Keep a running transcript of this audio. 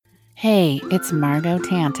Hey, it's Margot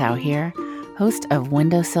Tantow here, host of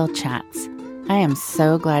Windowsill Chats. I am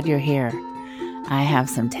so glad you're here. I have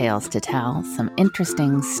some tales to tell, some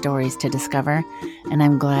interesting stories to discover, and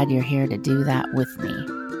I'm glad you're here to do that with me.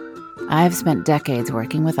 I've spent decades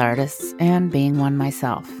working with artists and being one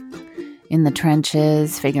myself. In the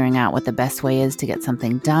trenches, figuring out what the best way is to get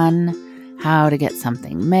something done, how to get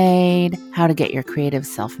something made, how to get your creative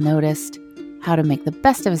self noticed, how to make the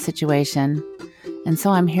best of a situation. And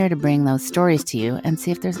so I'm here to bring those stories to you and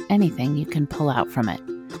see if there's anything you can pull out from it.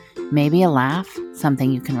 Maybe a laugh,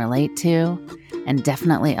 something you can relate to, and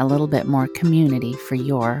definitely a little bit more community for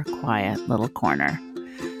your quiet little corner.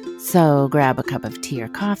 So grab a cup of tea or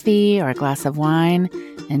coffee or a glass of wine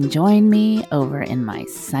and join me over in my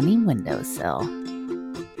sunny windowsill.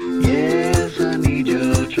 Yes, I need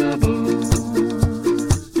your trouble,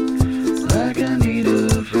 like I need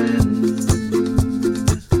a friend.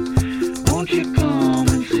 Won't you come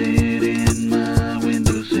and sit in my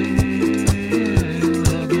windowsill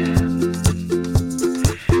again?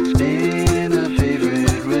 Spin our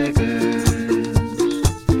favorite records,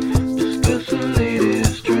 discuss the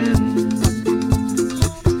latest trends.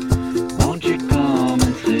 Won't you come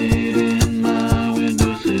and sit in my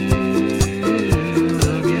windowsill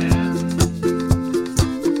again?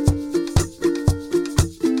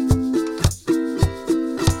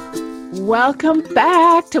 Welcome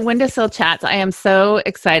back to Windowsill Chats. I am so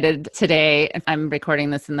excited today. I'm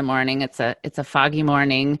recording this in the morning. It's a foggy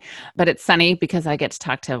morning, but it's sunny because I get to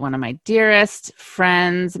talk to one of my dearest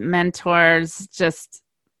friends, mentors, just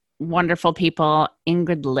wonderful people,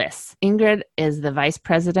 Ingrid Liss. Ingrid is the Vice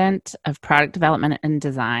President of Product Development and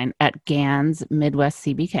Design at GAN's Midwest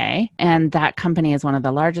CBK, and that company is one of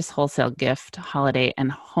the largest wholesale gift, holiday,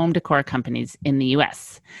 and home decor companies in the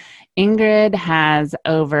U.S. Ingrid has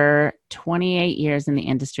over 28 years in the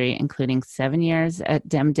industry, including 7 years at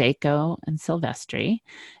Demdeco and Silvestri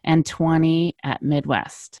and 20 at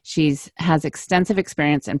Midwest. She has extensive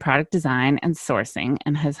experience in product design and sourcing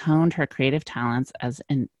and has honed her creative talents as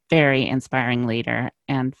a very inspiring leader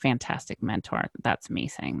and fantastic mentor. That's me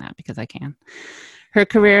saying that because I can. Her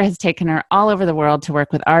career has taken her all over the world to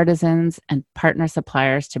work with artisans and partner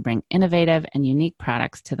suppliers to bring innovative and unique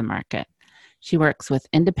products to the market. She works with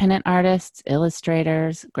independent artists,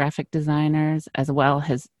 illustrators, graphic designers, as well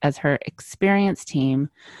as her experienced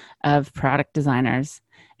team of product designers,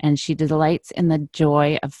 and she delights in the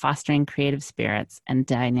joy of fostering creative spirits and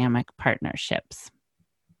dynamic partnerships.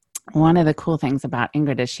 One of the cool things about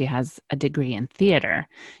Ingrid is she has a degree in theater,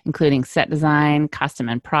 including set design, costume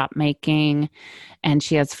and prop making, and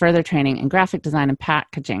she has further training in graphic design and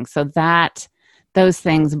packaging. So those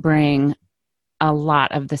things bring a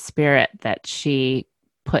lot of the spirit that she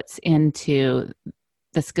puts into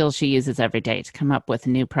the skills she uses every day to come up with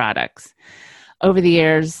new products. Over the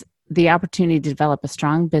years, the opportunity to develop a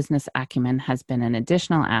strong business acumen has been an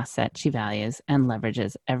additional asset she values and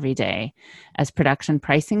leverages every day as production,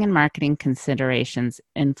 pricing, and marketing considerations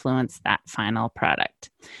influence that final product.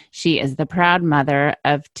 She is the proud mother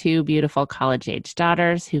of 2 beautiful college-age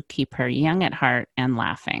daughters who keep her young at heart and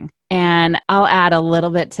laughing. And I'll add a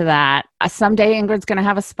little bit to that. Someday Ingrid's going to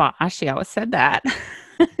have a spa. She always said that.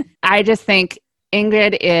 I just think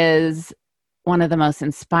Ingrid is one of the most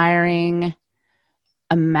inspiring,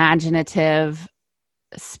 imaginative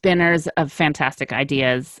spinners of fantastic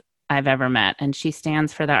ideas I've ever met. And she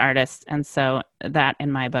stands for the artist. And so that in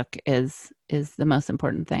my book is the most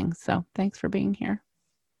important thing. So thanks for being here.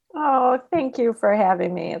 Oh, thank you for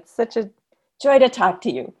having me. It's such a joy to talk to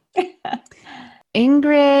you.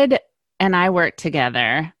 Ingrid and I worked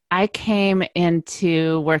together. I came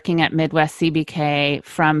into working at Midwest CBK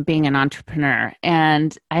from being an entrepreneur,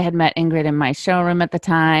 and I had met Ingrid in my showroom at the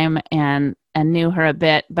time and knew her a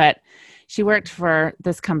bit, but she worked for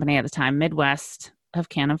this company at the time, Midwest of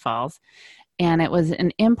Cannon Falls, and it was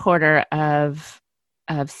an importer of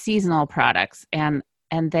seasonal products, and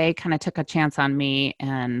they kind of took a chance on me,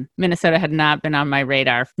 and Minnesota had not been on my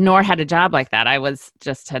radar, nor had a job like that. I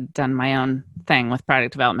had done my own thing with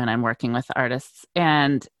product development and working with artists.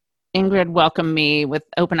 And Ingrid welcomed me with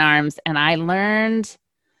open arms, and I learned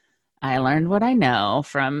what I know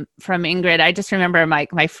from Ingrid. I just remember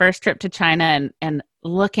my first trip to China and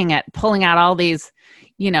pulling out all these,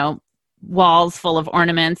 walls full of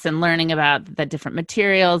ornaments and learning about the different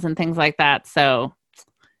materials and things like that. So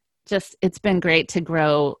it's been great to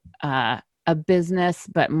grow a business,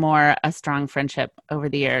 but more a strong friendship over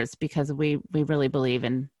the years because we really believe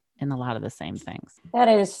in a lot of the same things. That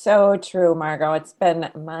is so true, Margot. It's been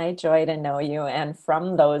my joy to know you. And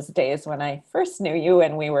from those days when I first knew you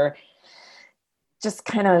and we were just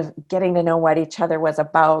kind of getting to know what each other was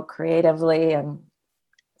about creatively and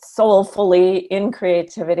soulfully in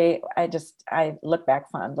creativity. I look back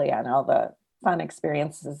fondly on all the fun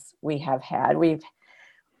experiences we have had.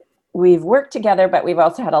 We've worked together, but we've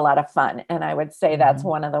also had a lot of fun. And I would say that's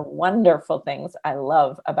one of the wonderful things I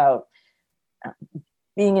love about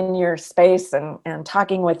being in your space and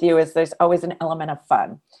talking with you is there's always an element of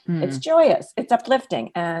fun. It's joyous, it's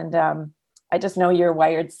uplifting. And I just know you're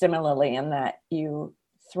wired similarly in that you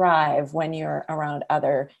thrive when you're around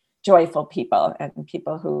other joyful people and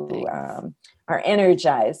people who are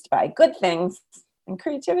energized by good things and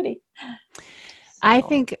creativity. I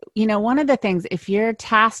think, one of the things, if you're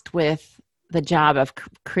tasked with the job of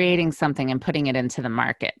creating something and putting it into the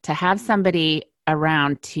market, to have somebody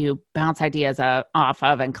around to bounce ideas off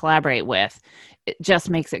of and collaborate with, it just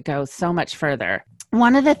makes it go so much further.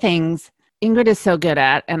 One of the things Ingrid is so good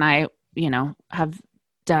at, and I, have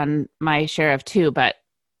done my share of too, but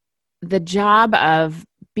the job of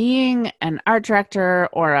being an art director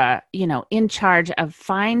or in charge of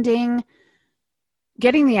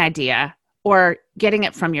getting the idea or getting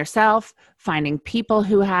it from yourself, finding people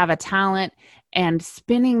who have a talent and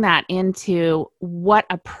spinning that into what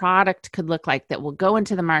a product could look like that will go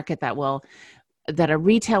into the market, that a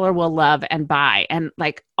retailer will love and buy. And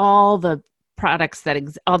like all the products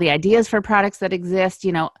all the ideas for products that exist,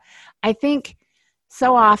 I think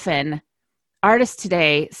so often artists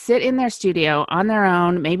today sit in their studio on their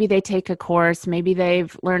own. Maybe they take a course, maybe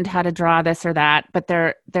they've learned how to draw this or that, but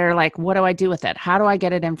they're like, what do I do with it? How do I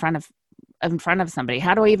get it in front of somebody?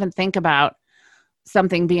 How do I even think about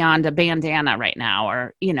something beyond a bandana right now,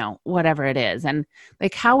 or, whatever it is? And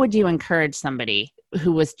like, how would you encourage somebody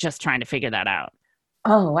who was just trying to figure that out?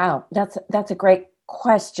 Oh, wow. That's a great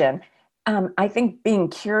question. I think being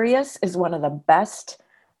curious is one of the best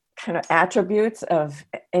kind of attributes of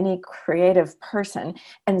any creative person.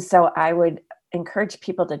 And so I would encourage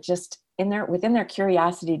people to just within their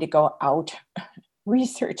curiosity to go out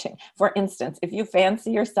researching. For instance, if you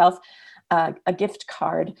fancy yourself a gift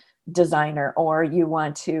card designer, or you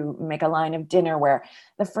want to make a line of dinnerware,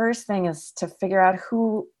 the first thing is to figure out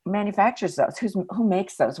who manufactures those, who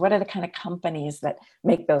makes those, what are the kind of companies that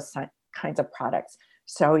make those kinds of products.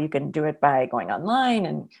 So you can do it by going online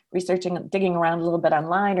and researching, digging around a little bit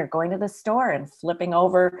online, or going to the store and flipping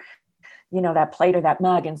over, that plate or that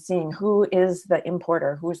mug and seeing who is the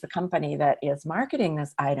importer, who is the company that is marketing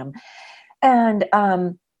this item. And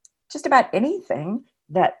just about anything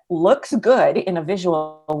that looks good in a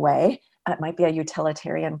visual way. It might be a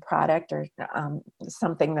utilitarian product or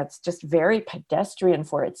something that's just very pedestrian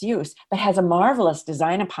for its use, but has a marvelous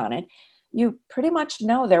design upon it. You pretty much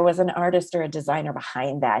know there was an artist or a designer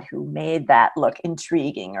behind that who made that look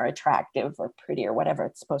intriguing or attractive or pretty or whatever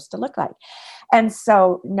it's supposed to look like. And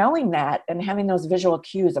so knowing that and having those visual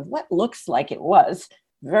cues of what looks like it was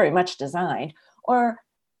very much designed, or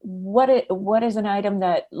what is an item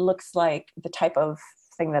that looks like the type of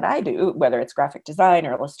thing that I do, whether it's graphic design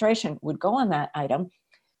or illustration, would go on that item.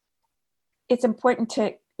 It's important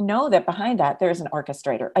to know that behind that there's an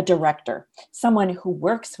orchestrator, a director, someone who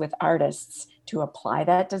works with artists to apply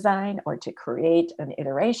that design or to create an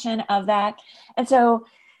iteration of that. And so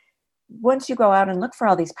once you go out and look for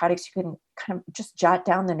all these products, you can kind of just jot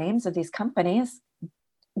down the names of these companies,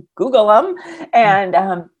 Google them, and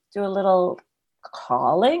do a little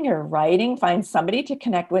calling or writing, find somebody to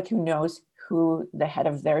connect with who knows who the head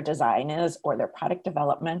of their design is or their product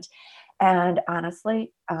development. And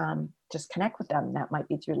honestly, just connect with them. That might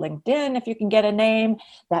be through LinkedIn if you can get a name.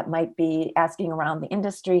 That might be asking around the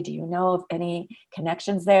industry. Do you know of any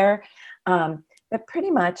connections there? But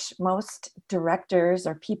pretty much most directors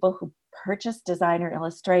or people who purchase design or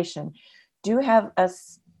illustration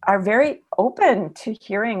are very open to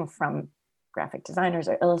hearing from graphic designers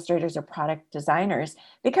or illustrators or product designers,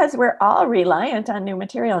 because we're all reliant on new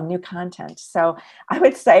material and new content. So I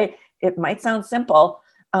would say it might sound simple,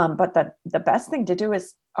 but the best thing to do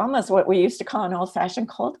is almost what we used to call an old-fashioned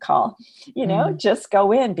cold call. Just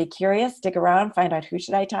go in, be curious, dig around, find out who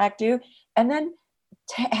should I talk to, and then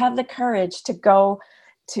to have the courage to go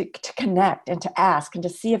to connect and to ask and to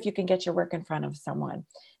see if you can get your work in front of someone.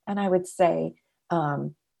 And I would say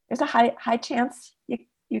there's a high chance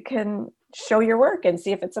you can show your work and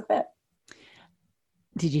see if it's a fit.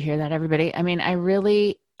 Did you hear that, everybody? I mean,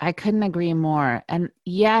 I couldn't agree more. And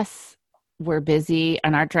yes, we're busy.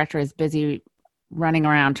 An art director is busy running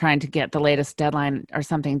around trying to get the latest deadline or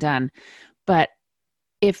something done. But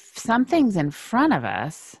if something's in front of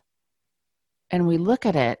us and we look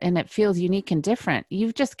at it and it feels unique and different,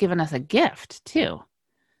 you've just given us a gift too.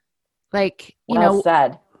 Like, Well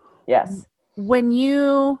said. Yes. When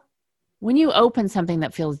you open something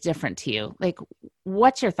that feels different to you, like,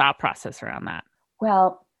 what's your thought process around that?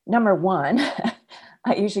 Well, number one,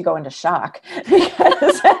 I usually go into shock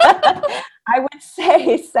because I would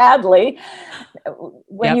say, sadly,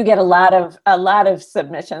 when Yep. you get a lot of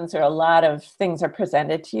submissions or a lot of things are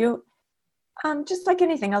presented to you, just like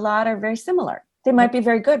anything, a lot are very similar. They might Yep. be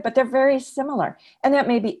very good, but they're very similar, and that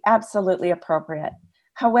may be absolutely appropriate.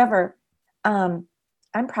 However, I'm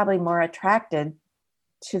probably more attracted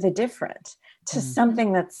to the different, to Mhm.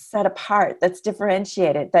 something that's set apart, that's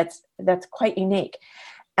differentiated, that's quite unique.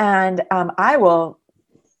 And I will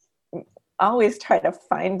always try to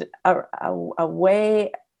find a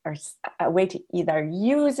way, or a way to either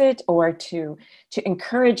use it or to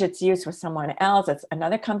encourage its use with someone else. It's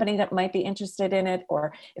another company that might be interested in it,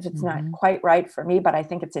 or if it's not Mhm. quite right for me, but I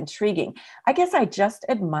think it's intriguing. I guess I just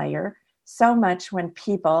admire so much when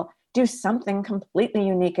people do something completely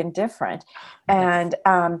unique and different. Yes.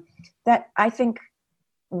 And that, I think,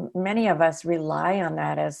 many of us rely on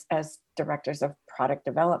that as directors of product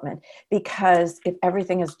development, because if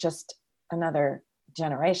everything is just another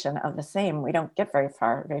generation of the same, we don't get very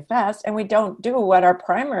far very fast, and we don't do what our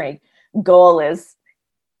primary goal is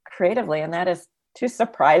creatively, and that is to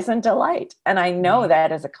surprise and delight. And I know Right.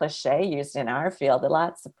 that is a cliche used in our field a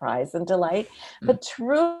lot, surprise and delight, Mm. but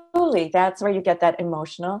truly that's where you get that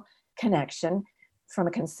emotional connection from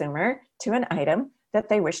a consumer to an item that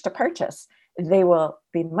they wish to purchase. They will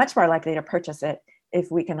be much more likely to purchase it if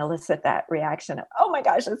we can elicit that reaction of, oh my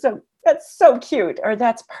gosh, that's so cute, or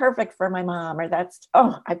that's perfect for my mom, or that's,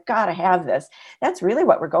 oh, I've got to have this. That's really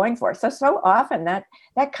what we're going for. So often that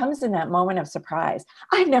comes in that moment of surprise.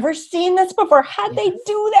 I've never seen this before. How'd they Yes.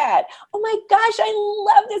 do that? Oh my gosh,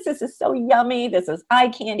 I love this. This is so yummy. This is eye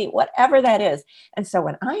candy, whatever that is. And so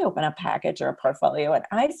when I open a package or a portfolio and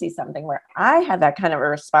I see something where I have that kind of a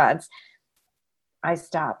response, I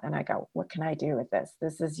stop and I go, what can I do with this?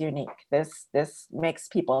 This is unique. This makes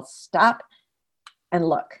people stop and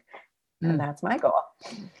look. And Mm. that's my goal.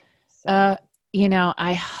 So Uh,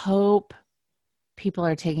 I hope people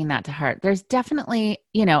are taking that to heart. There's definitely,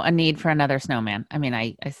 a need for another snowman. I mean,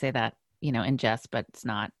 I say that, in jest, but it's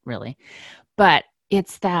not really. But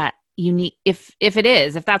it's that unique, if it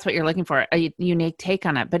is, if that's what you're looking for, a unique take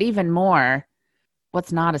on it. But even more,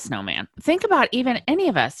 what's not a snowman? Think about even any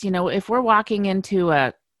of us, if we're walking into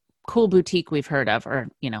a cool boutique we've heard of, or,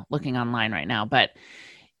 looking online right now, but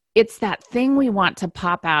it's that thing we want to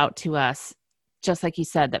pop out to us, just like you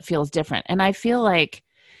said, that feels different. And I feel like,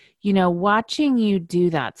 watching you do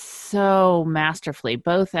that so masterfully,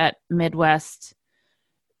 both at Midwest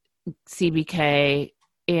CBK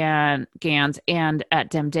and Gans and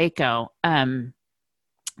at Demdeco.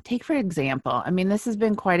 Take for example, I mean, this has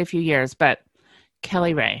been quite a few years, but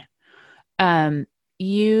Kelly Ray,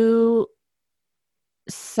 you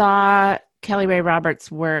saw Kelly Ray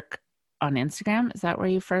Roberts' work on Instagram. Is that where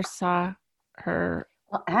you first saw her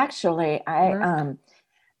well, actually, work?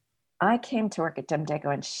 I came to work at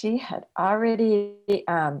Demdeco, and she had already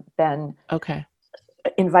been Okay.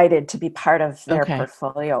 invited to be part of their Okay.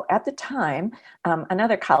 portfolio. At the time,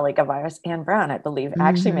 another colleague of ours, Ann Brown, I believe,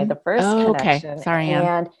 actually made Mm-hmm. the first Oh, okay. connection. Sorry, Anne.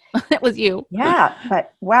 And It was you. yeah,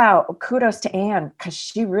 but wow, kudos to Anne, because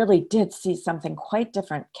she really did see something quite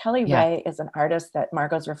different. Kelly Yeah. Ray is an artist that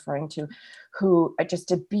Margot's referring to, who just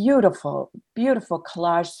did beautiful, beautiful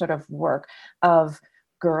collage sort of work of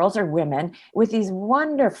girls or women with these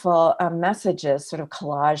wonderful messages sort of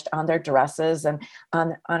collaged on their dresses and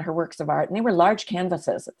on her works of art. And they were large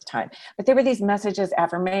canvases at the time, but they were these messages,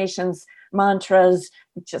 affirmations, mantras,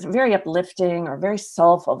 just very uplifting or very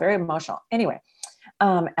soulful, very emotional. Anyway,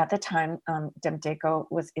 at the time, Demdeco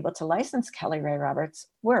was able to license Kelly Ray Roberts'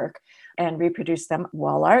 work and reproduce them,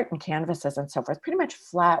 wall art and canvases and so forth, pretty much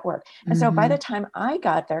flat work. And so by Mm-hmm. the time I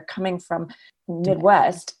got there, coming from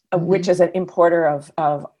Midwest, Mm-hmm. which is an importer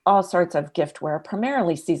of all sorts of giftware,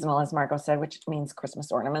 primarily seasonal, as Margot said, which means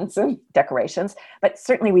Christmas ornaments and decorations, but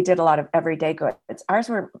certainly we did a lot of everyday goods. Ours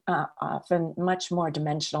were often much more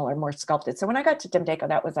dimensional or more sculpted. So when I got to Demdeco,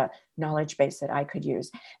 that was a knowledge base that I could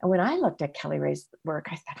use. And when I looked at Kelly Ray's work,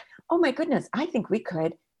 I thought, oh my goodness, I think we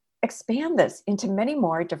could expand this into many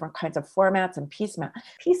more different kinds of formats and piece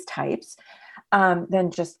types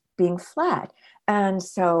than just being flat. And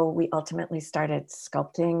so we ultimately started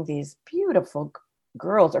sculpting these beautiful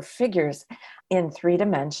girls or figures in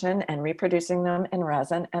 3D and reproducing them in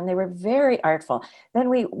resin, and they were very artful. Then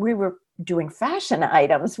we were doing fashion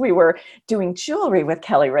items. We were doing jewelry with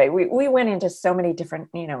Kelly Ray. We went into so many different,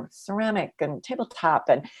 ceramic and tabletop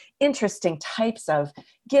and interesting types of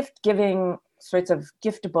gift giving sorts of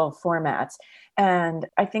giftable formats. And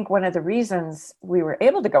I think one of the reasons we were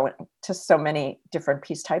able to go into so many different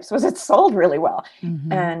piece types was it sold really well.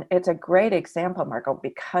 Mm-hmm. And it's a great example, Margot,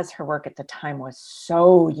 because her work at the time was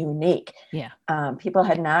so unique. Yeah. People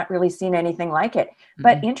had not really seen anything like it. Mm-hmm.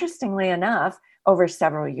 But interestingly enough, over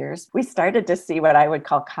several years, we started to see what I would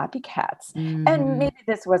call copycats. Mm-hmm. And maybe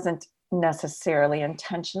this wasn't necessarily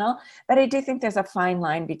intentional, but I do think there's a fine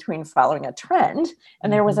line between following a trend.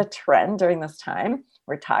 And there was a trend during this time.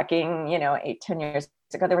 We're talking, 8-10 years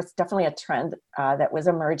ago, there was definitely a trend that was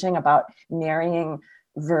emerging about marrying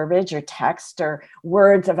verbiage or text or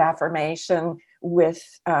words of affirmation with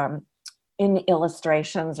in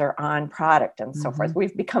illustrations or on product and so forth.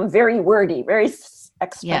 We've become very wordy, very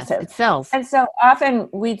expressive. Yes, it sells. And so often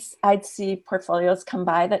I'd see portfolios come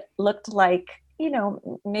by that looked like,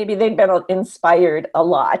 maybe they'd been inspired a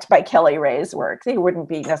lot by Kelly Ray's work. They wouldn't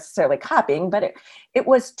be necessarily copying, but it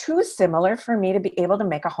was too similar for me to be able to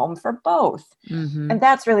make a home for both. Mm-hmm. And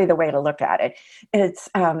that's really the way to look at it. It's,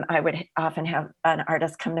 I would often have an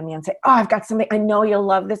artist come to me and say, "Oh, I've got something I know you'll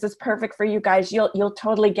love. This is perfect for you guys. You'll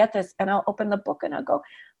totally get this." And I'll open the book and I'll go,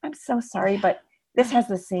 "I'm so sorry, but this has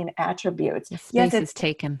the same attributes." The space yes, is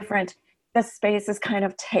taken. Different. The space is kind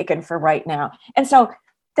of taken for right now. And so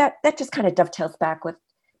that just kind of dovetails back with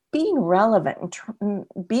being relevant and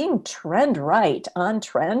being trend right, on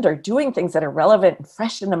trend, or doing things that are relevant and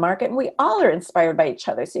fresh in the market. And we all are inspired by each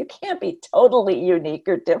other. So you can't be totally unique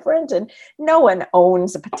or different. And no one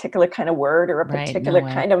owns a particular kind of word or a particular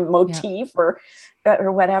kind of motif or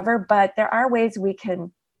whatever. But there are ways we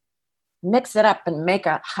can mix it up and make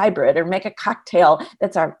a hybrid or make a cocktail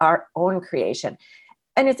that's our own creation.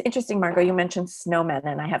 And it's interesting, Margot, you mentioned snowmen.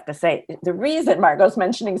 And I have to say, the reason Margot's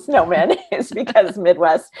mentioning snowmen is because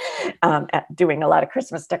Midwest, doing a lot of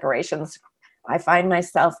Christmas decorations, I find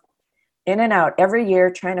myself in and out every year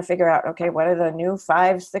trying to figure out, okay, what are the new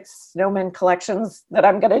 5-6 snowman collections that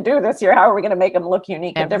I'm going to do this year? How are we going to make them look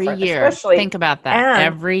unique and different? Every year. Especially, think about that.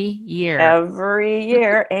 Every year.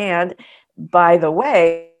 And by the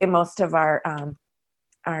way, most of our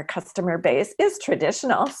customer base is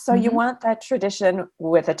traditional. So you want that tradition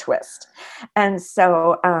with a twist. And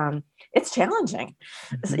so it's challenging.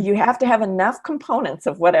 So you have to have enough components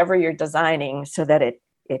of whatever you're designing so that it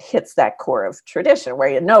hits that core of tradition where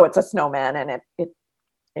it's a snowman and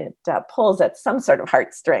it pulls at some sort of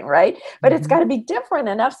heartstring, right? But it's got to be different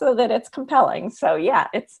enough so that it's compelling. So yeah,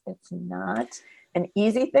 it's not an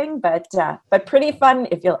easy thing, but pretty fun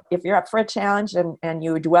if you're up for a challenge and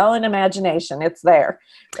you dwell in imagination. It's there,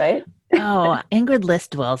 right? Oh, Ingrid Liss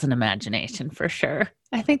dwells in imagination for sure.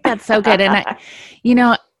 I think that's so good. And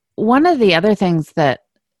one of the other things that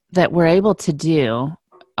we're able to do,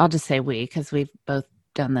 I'll just say we, because we've both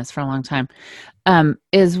done this for a long time,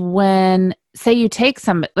 is when, say you take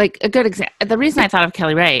like a good example. The reason I thought of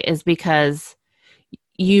Kelly Ray is because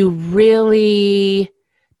you really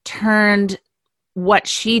turned what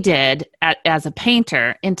she did as a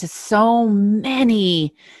painter into so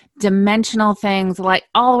many dimensional things, like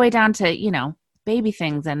all the way down to, baby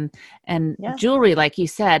things and jewelry, like you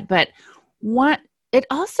said. But it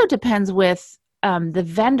also depends with the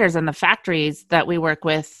vendors and the factories that we work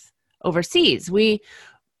with overseas. We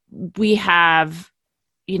have,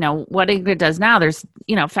 what Ingrid does now, there's,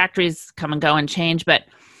 factories come and go and change,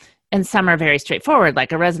 and some are very straightforward,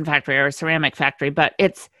 like a resin factory or a ceramic factory, but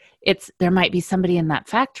there might be somebody in that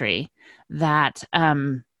factory that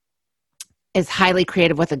is highly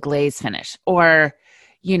creative with a glaze finish. Or,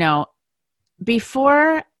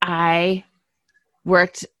 before I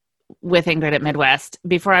worked with Ingrid at Midwest,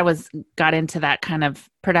 before I got into that kind of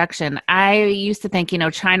production, I used to think,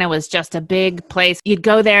 China was just a big place. You'd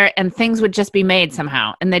go there and things would just be made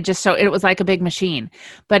somehow. And it was like a big machine.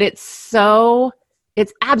 But it's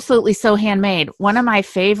absolutely so handmade. One of my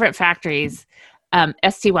favorite factories,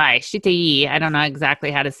 STY, Shitei, I don't know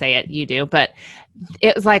exactly how to say it. You do, but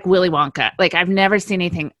it was like Willy Wonka. Like I've never seen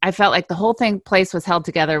anything. I felt like the whole place was held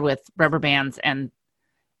together with rubber bands and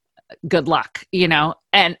good luck,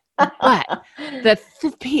 and, but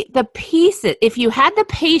the pieces, if you had the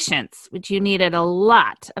patience, which you needed a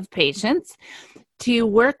lot of patience to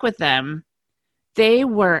work with them, they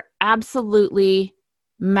were absolutely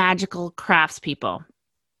magical craftspeople.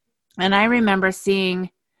 And I remember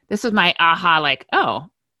this was my aha, like, oh,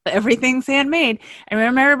 everything's handmade. I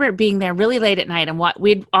remember being there really late at night, and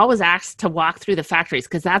we'd always asked to walk through the factories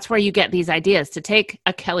because that's where you get these ideas to take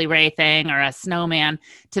a Kelly Ray thing or a snowman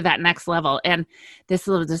to that next level. And this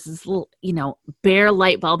little, bare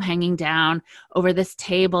light bulb hanging down over this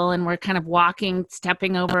table, and we're kind of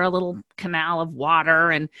stepping over a little canal of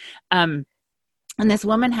water, and this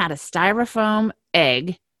woman had a styrofoam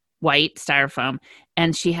egg white styrofoam,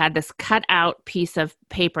 and she had this cut out piece of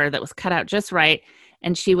paper that was cut out just right.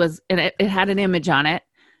 And it had an image on it,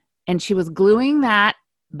 and she was gluing that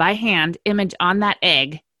by hand image on that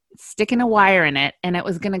egg, sticking a wire in it, and it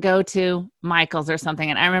was going to go to Michael's or something.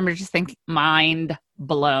 And I remember just thinking, mind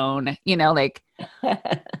blown, like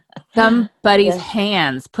somebody's Yes.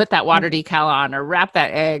 hands put that water decal on or wrap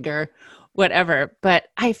that egg or whatever. But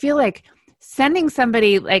I feel like sending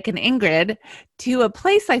somebody like an Ingrid to a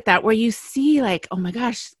place like that where you see like, oh my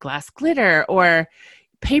gosh, glass glitter or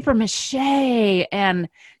paper mache and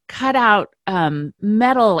cut out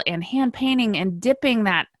metal and hand painting and dipping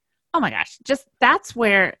that. Oh my gosh, just that's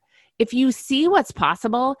where if you see what's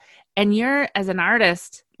possible and you're as an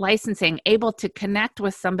artist licensing able to connect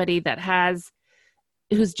with somebody that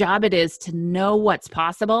whose job it is to know what's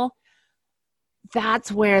possible,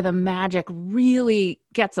 that's where the magic really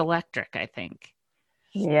gets electric, I think.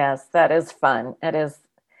 Yes, that is fun. It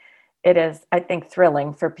is, I think,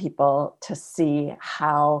 thrilling for people to see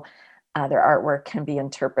how their artwork can be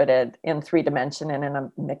interpreted in 3D and in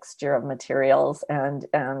a mixture of materials. And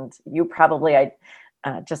you probably, I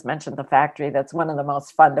just mentioned the factory. That's one of the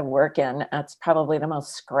most fun to work in. It's probably the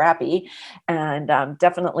most scrappy, and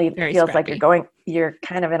definitely Very feels scrappy. like you're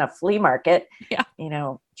kind of in a flea market. Yeah.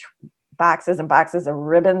 Boxes and boxes of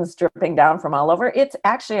ribbons dripping down from all over. It's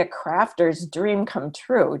actually a crafter's dream come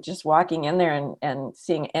true, just walking in there and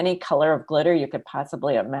seeing any color of glitter you could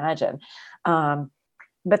possibly imagine.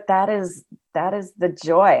 But that is the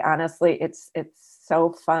joy. Honestly, it's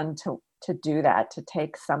so fun to do that, to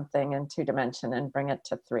take something in 2D and bring it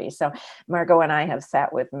to 3. So Margot and I have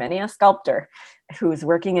sat with many a sculptor who's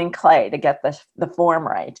working in clay to get the form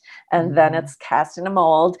right. And then it's cast in a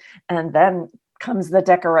mold, and then comes the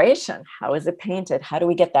decoration. How is it painted? How do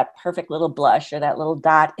we get that perfect little blush or that little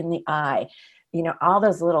dot in the eye? All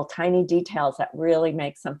those little tiny details that really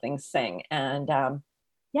make something sing. And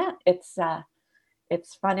it's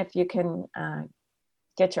fun if you can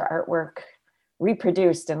get your artwork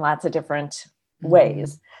reproduced in lots of different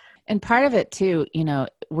ways. And part of it too,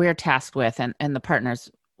 we're tasked with, and the partners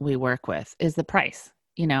we work with, is the price.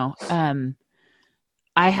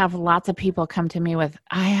 I have lots of people come to me with,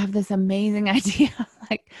 I have this amazing idea.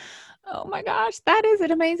 Like, oh my gosh, that is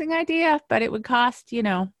an amazing idea, but it would cost,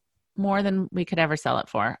 more than we could ever sell it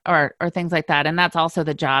for, or things like that. And that's also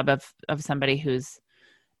the job of somebody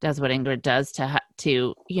does what Ingrid does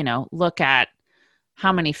to look at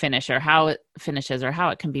how many finish or how it finishes or how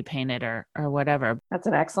it can be painted or whatever. That's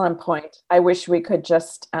an excellent point. I wish we could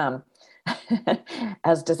just,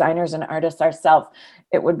 as designers and artists ourselves,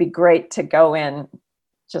 it would be great to go in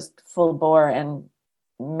just full bore and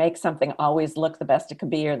make something always look the best it could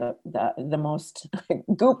be, or the most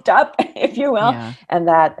gooped up, if you will. Yeah. And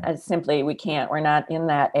that simply we can't. We're not in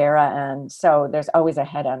that era, and so there's always a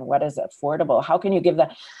head on what is affordable. How can you give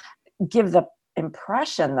the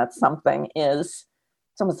impression that something is?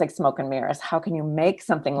 It's almost like smoke and mirrors. How can you make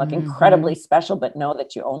something look incredibly special, but know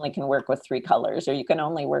that you only can work with 3 colors, or you can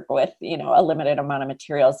only work with, a limited amount of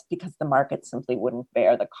materials because the market simply wouldn't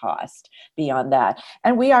bear the cost beyond that.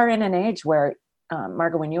 And we are in an age where,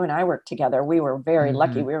 Margot, when you and I worked together, we were very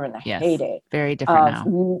lucky. We were in the heyday. Very different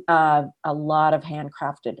now. A lot of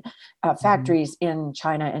handcrafted factories in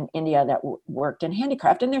China and India that worked in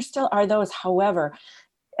handicraft. And there still are those. However,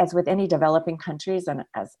 as with any developing countries and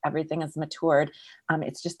as everything has matured,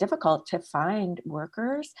 it's just difficult to find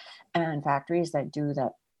workers and factories that do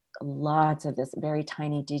that. Lots of this very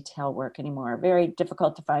tiny detail work anymore. Very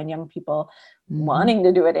difficult to find young people wanting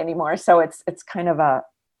to do it anymore. So it's kind of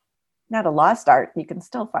not a lost art. You can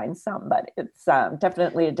still find some, but it's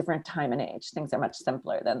definitely a different time and age. Things are much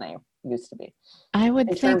simpler than they used to be. I would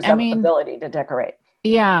in think, terms of ability to decorate.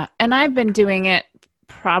 Yeah. And I've been doing it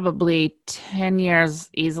probably 10 years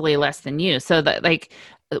easily less than you. So that like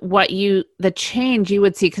the change you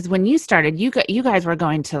would see, because when you started, you guys were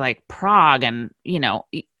going to like Prague and,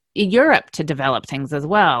 Europe to develop things as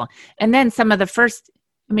well. And then some of the first,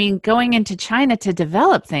 going into China to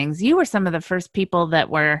develop things, you were some of the first people that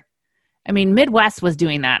were, Midwest was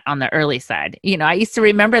doing that on the early side. I used to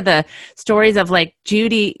remember the stories of like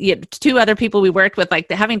Judy, 2 other people we worked with,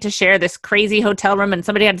 like having to share this crazy hotel room and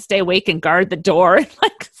somebody had to stay awake and guard the door.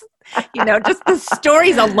 Like, just the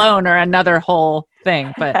stories alone are another whole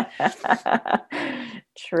thing, but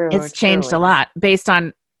it's changed a lot based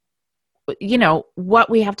on, what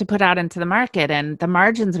we have to put out into the market and the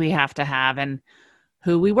margins we have to have and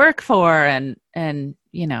who we work for and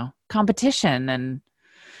competition and,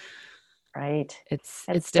 right.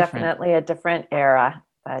 It's definitely a different era,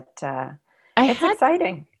 but it's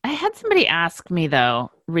exciting. I had somebody ask me though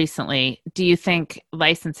recently, do you think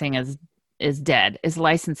licensing is dead? Is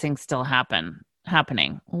licensing still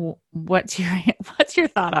happening? What's your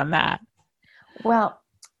thought on that? Well,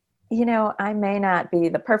 I may not be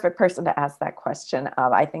the perfect person to ask that question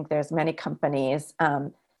of. I think there's many companies.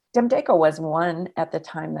 Demdeco was one at the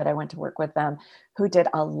time that I went to work with them who did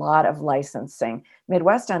a lot of licensing.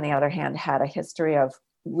 Midwest, on the other hand, had a history of,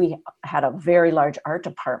 we had a very large art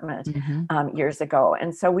department years ago.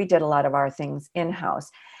 And so we did a lot of our things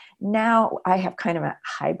in-house. Now I have kind of a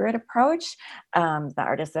hybrid approach. The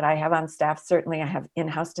artists that I have on staff, certainly I have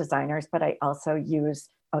in-house designers, but I also use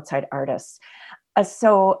outside artists.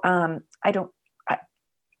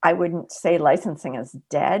 I wouldn't say licensing is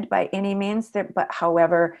dead by any means, but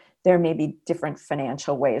however, there may be different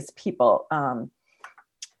financial ways people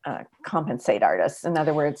compensate artists. In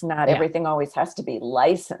other words, not everything always has to be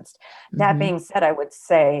licensed. That being said, I would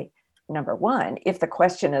say, number one, if the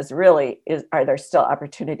question is really, are there still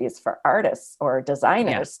opportunities for artists or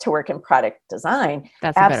designers to work in product design?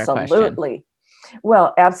 That's a better question. Absolutely.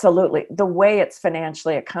 Well, absolutely. The way it's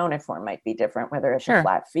financially accounted for might be different, whether it's a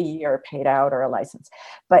flat fee or paid out or a license.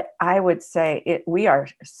 But I would say we are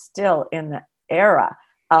still in the era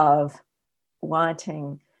of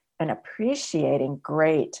wanting and appreciating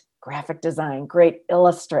great graphic design, great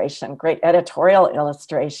illustration, great editorial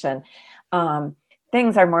illustration.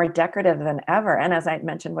 Things are more decorative than ever. And as I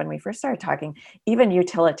mentioned when we first started talking, even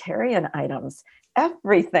utilitarian items,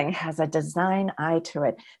 everything has a design eye to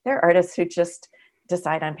it. There are artists who just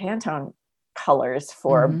decide on Pantone colors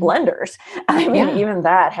for blenders. I mean, even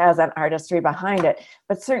that has an artistry behind it,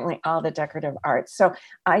 but certainly all the decorative art. So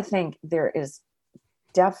I think there is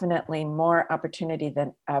definitely more opportunity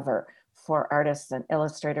than ever for artists and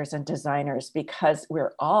illustrators and designers, because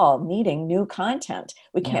we're all needing new content.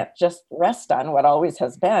 We can't just rest on what always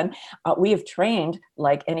has been. We've trained,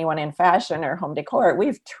 like anyone in fashion or home decor,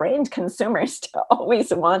 we've trained consumers to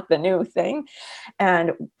always want the new thing.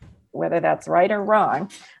 And whether that's right or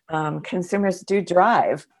wrong, consumers do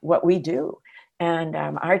drive what we do. And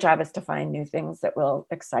our job is to find new things that will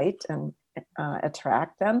excite and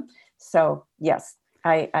attract them. So yes,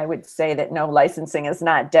 I would say that no, licensing is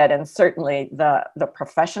not dead. And certainly the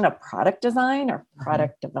profession of product design or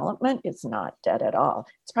product development is not dead at all.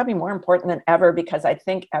 It's probably more important than ever, because I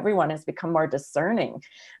think everyone has become more discerning.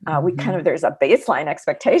 There's a baseline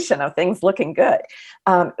expectation of things looking good.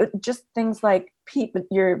 Just things like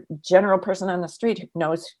your general person on the street who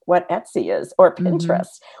knows what Etsy is, or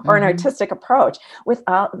Pinterest, or an artistic approach. With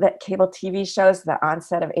all the cable TV shows, the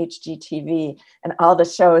onset of HGTV, and all the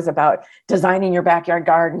shows about designing your backyard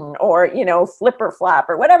garden, or, Flip or Flop,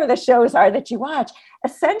 or whatever the shows are that you watch,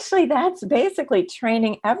 essentially that's basically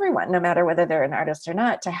training everyone, no matter whether they're an artist or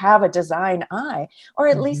not, to have a design eye, or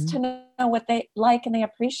at least to know what they like and they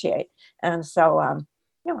appreciate. And so,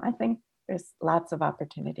 I think there's lots of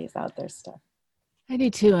opportunities out there still. I do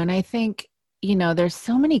too. And I think, there's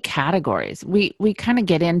so many categories. We kind of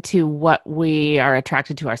get into what we are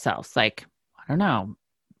attracted to ourselves. Like, I don't know,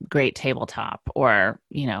 great tabletop, or,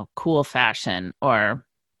 cool fashion, or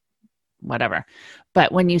whatever.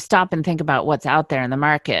 But when you stop and think about what's out there in the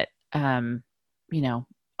market,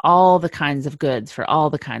 all the kinds of goods for all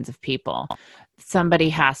the kinds of people, somebody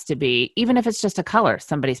has to be, even if it's just a color,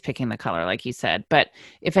 somebody's picking the color, like you said. But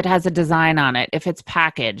if it has a design on it, if it's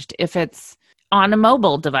packaged, if it's on a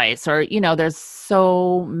mobile device, or, there's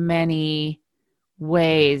so many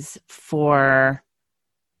ways for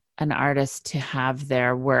an artist to have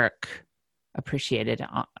their work appreciated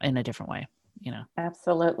in a different way,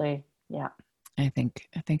 Absolutely. Yeah. I think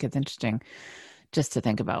it's interesting just to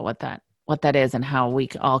think about what that is, and how we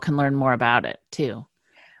all can learn more about it too.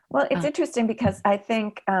 Well, it's interesting because I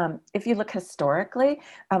think if you look historically,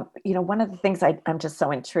 one of the things I'm just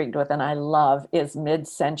so intrigued with and I love is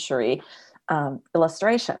mid-century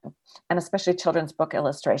illustration, and especially children's book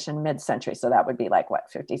illustration mid-century. So that would be like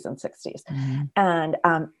 50s and 60s. And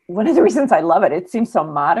one of the reasons I love it, it seems so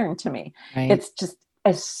modern to me. Right.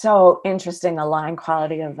 It's so interesting, the line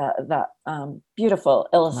quality of the beautiful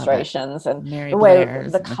illustrations and Mary the way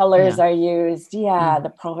Blair's, the colors are used. Yeah, the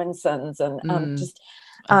Provençons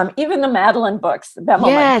and even the Madeline books.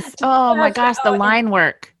 Yes. Oh my gosh, the line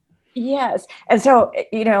work. Yes. And so,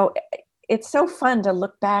 it's so fun to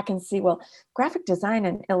look back and see, well, graphic design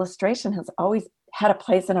and illustration has always had a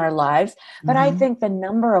place in our lives, but I think the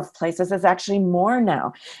number of places is actually more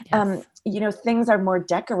now. Yes. Things are more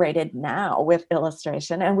decorated now with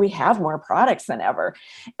illustration, and we have more products than ever.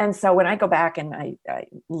 And so when I go back and I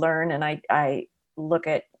learn and I look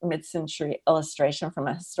at mid-century illustration from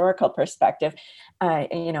a historical perspective,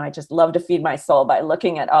 I just love to feed my soul by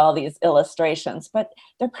looking at all these illustrations, but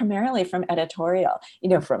they're primarily from editorial,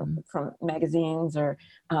 from magazines or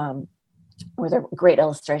whether great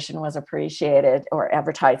illustration was appreciated or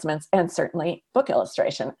advertisements, and certainly book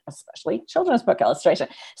illustration, especially children's book illustration.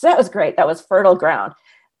 So that was great. That was fertile ground.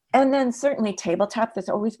 And then certainly tabletop, that's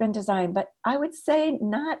always been designed, but I would say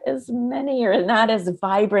not as many or not as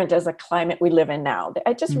vibrant as a climate we live in now.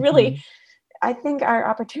 I just really, I think our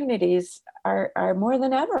opportunities are more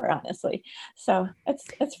than ever, honestly. So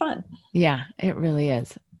it's fun. Yeah, it really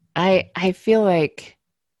is. I feel like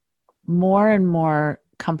more and more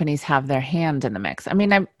companies have their hand in the mix. I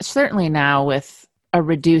mean, I'm certainly now with a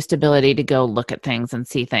reduced ability to go look at things and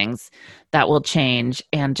see things, that will change,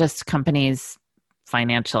 and just companies'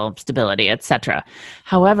 financial stability, etc.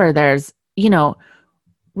 However, there's, we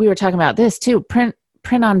were talking about this too, print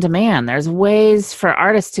on demand. There's ways for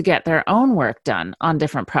artists to get their own work done on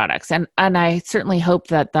different products. And I certainly hope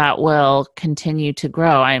that will continue to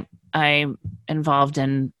grow. I'm involved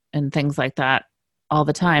in things like that all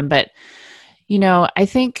the time. But, I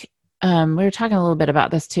think we were talking a little bit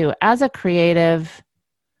about this too. As a creative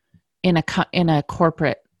in a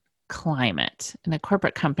corporate climate, in a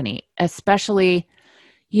corporate company, especially,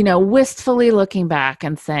 wistfully looking back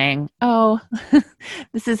and saying, oh,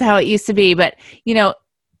 this is how it used to be. But,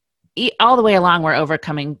 all the way along, we're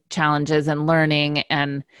overcoming challenges and learning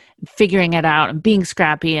and figuring it out and being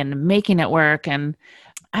scrappy and making it work. And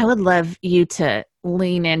I would love you to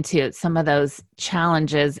lean into some of those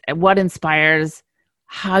challenges, what inspires,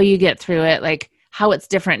 how you get through it, like how it's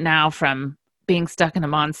different now from being stuck in a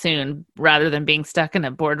monsoon rather than being stuck in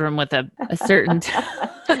a boardroom with a certain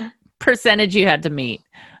percentage you had to meet.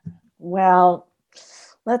 Well,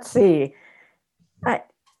 let's see.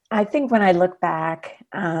 I think when I look back,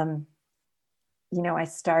 I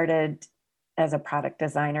started as a product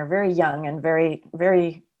designer very young and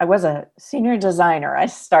I was a senior designer. I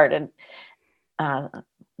started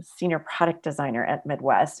senior product designer at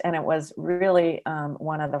Midwest, and it was really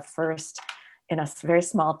one of the first in a very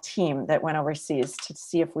small team that went overseas to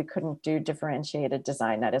see if we couldn't do differentiated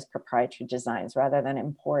design, that is proprietary designs, rather than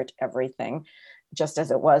import everything just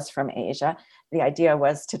as it was from Asia. The idea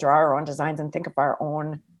was to draw our own designs and think of our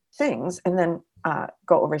own things, and then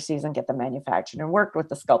go overseas and get them manufactured, and worked with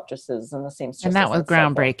the sculptresses and the seamstresses. And that was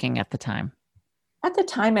groundbreaking at the time. At the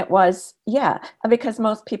time it was, yeah, because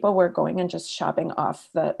most people were going and just shopping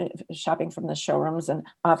from the showrooms and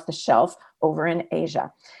off the shelf over in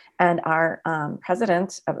Asia. And our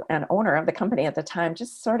president and owner of the company at the time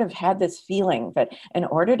just sort of had this feeling that in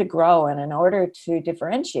order to grow and in order to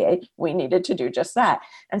differentiate, we needed to do just that.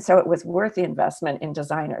 And so it was worth the investment in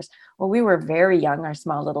designers. Well, we were very young, our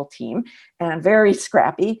small little team, and very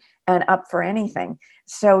scrappy and up for anything.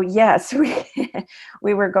 So yes,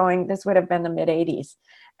 we were going, this would have been the mid 80s.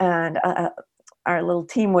 And our little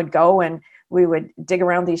team would go and we would dig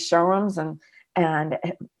around these showrooms and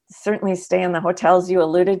certainly stay in the hotels you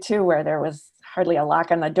alluded to, where there was hardly a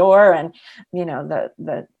lock on the door, and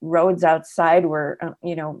the roads outside were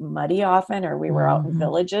muddy often, or we were out in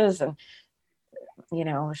villages and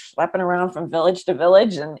schlepping around from village to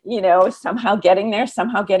village, and somehow getting there,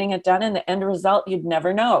 somehow getting it done, and the end result you'd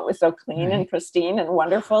never know. It was so clean and pristine and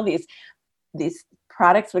wonderful. These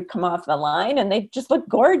products would come off the line and they just look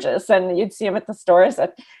gorgeous, and you'd see them at the stores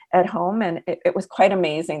at home, and it was quite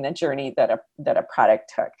amazing, the journey that a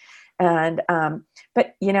product took. And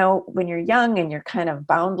but when you're young and you're kind of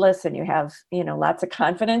boundless and you have lots of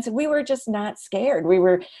confidence, we were just not scared. We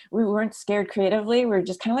weren't scared creatively. We were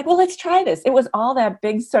just kind of like, well, let's try this. It was all that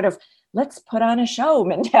big sort of let's put on a show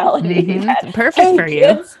mentality. That, perfect hey, for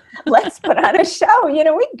kids, you. Let's put on a show.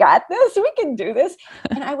 We got this. We can do this.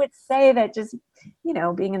 And I would say that just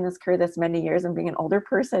being in this career this many years and being an older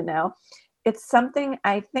person now, it's something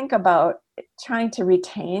I think about, trying to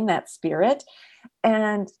retain that spirit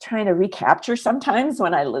and trying to recapture sometimes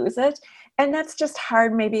when I lose it. And that's just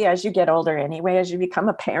hard maybe as you get older anyway, as you become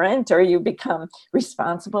a parent or you become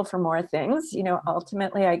responsible for more things.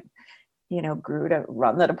 Ultimately I grew to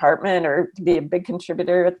run the department or to be a big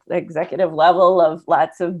contributor at the executive level of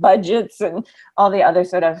lots of budgets and all the other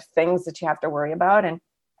sort of things that you have to worry about. And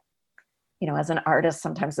as an artist,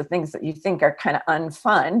 sometimes the things that you think are kind of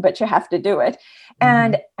unfun, but you have to do it.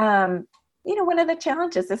 And, one of the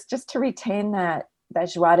challenges is just to retain that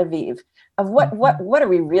joie de vivre of what are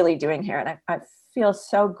we really doing here? And I feel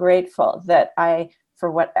so grateful that for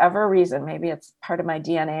whatever reason, maybe it's part of my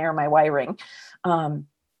DNA or my wiring,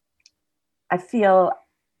 I feel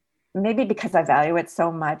maybe because I value it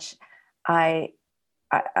so much, I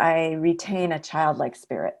retain a childlike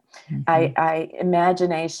spirit.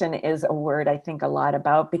 Imagination is a word I think a lot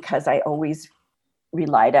about because I always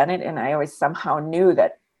relied on it, and I always somehow knew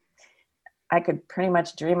that I could pretty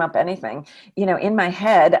much dream up anything. In my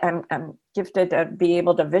head, I'm gifted to be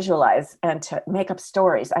able to visualize and to make up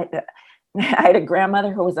stories. I had a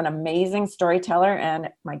grandmother who was an amazing storyteller, and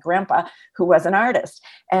my grandpa who was an artist.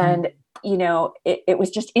 And, it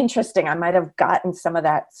was just interesting. I might have gotten some of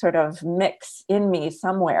that sort of mix in me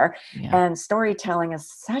somewhere. Yeah. And storytelling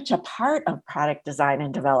is such a part of product design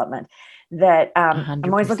and development that I'm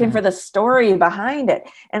always looking for the story behind it.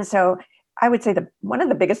 And so I would say one of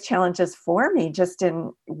the biggest challenges for me just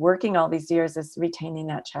in working all these years is retaining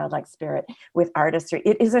that childlike spirit with artistry.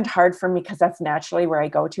 It isn't hard for me because that's naturally where I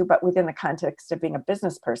go to, but within the context of being a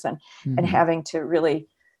business person and having to really,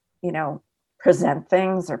 present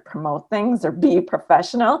things or promote things or be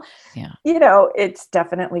professional, it's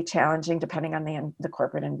definitely challenging depending on the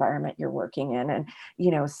corporate environment you're working in. And,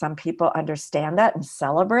 some people understand that and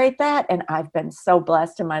celebrate that. And I've been so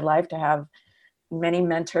blessed in my life to have many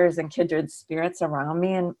mentors and kindred spirits around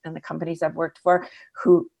me and the companies I've worked for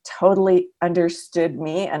who totally understood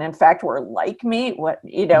me and in fact were like me,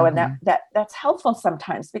 and that's helpful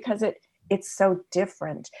sometimes because it's so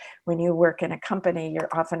different. When you work in a company, you're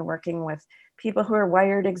often working with people who are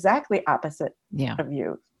wired exactly opposite of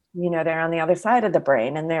you. They're on the other side of the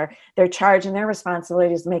brain, and their charge and their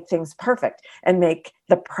responsibility is to make things perfect and make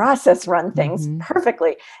the process run things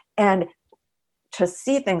perfectly and to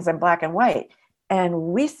see things in black and white. And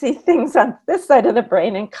we see things on this side of the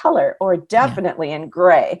brain in color or definitely in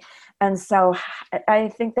gray. And so I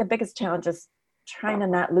think the biggest challenge is trying to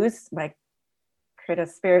not lose my creative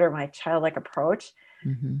spirit or my childlike approach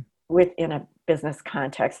within a business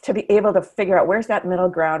context, to be able to figure out where's that middle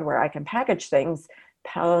ground where I can package things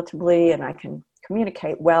palatably and I can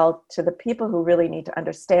communicate well to the people who really need to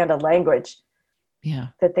understand a language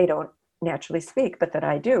that they don't naturally speak, but that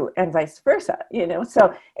I do, and vice versa,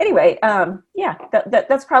 So anyway,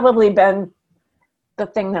 that's probably been the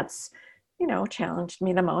thing that's, challenged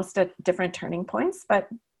me the most at different turning points, but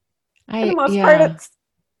for the most part, it's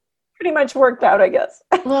pretty much worked out, I guess.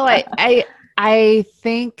 Well, I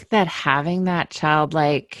think that having that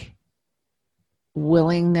childlike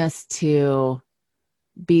willingness to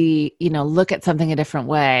be, look at something a different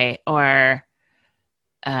way or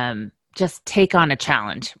just take on a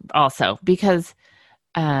challenge also, because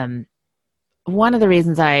one of the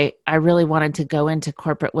reasons I really wanted to go into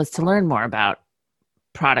corporate was to learn more about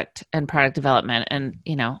product and product development. And,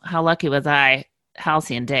 how lucky was I,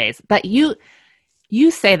 halcyon days. But you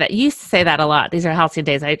say that a lot. These are halcyon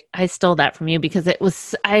days. I stole that from you because it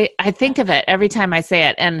was, I think of it every time I say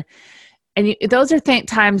it. And those are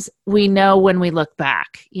times we know when we look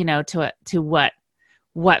back, to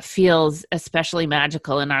what feels especially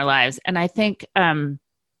magical in our lives. And I think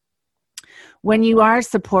when you are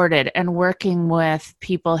supported and working with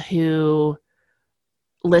people who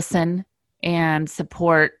listen and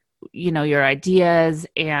support, your ideas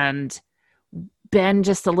and bend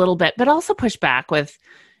just a little bit, but also push back with,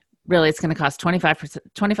 really, it's going to cost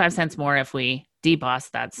 25 cents more if we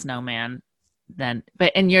deboss that snowman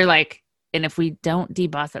and you're like, and if we don't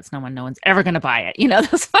deboss that snowman, no one's ever going to buy it.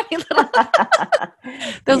 Those funny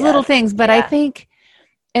little things. But I think,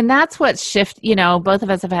 and that's what both of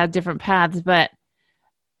us have had different paths, but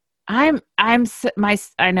I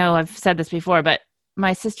know I've said this before, but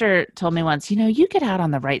my sister told me once, you get out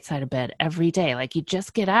on the right side of bed every day. Like you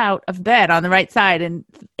just get out of bed on the right side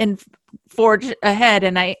and forge ahead.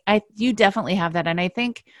 And you definitely have that. And I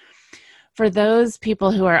think for those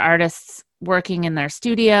people who are artists working in their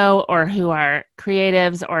studio or who are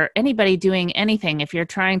creatives or anybody doing anything, if you're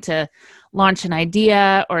trying to launch an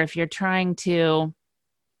idea or if you're trying to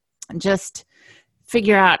just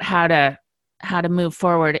figure out how to move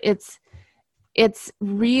forward, it's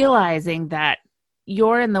realizing that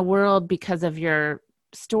you're in the world because of your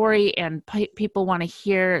story and people want to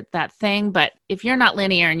hear that thing. But if you're not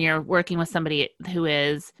linear and you're working with somebody who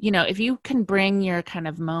is, if you can bring your kind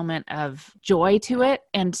of moment of joy to it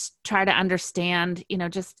and try to understand,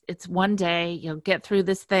 just it's one day, you'll get through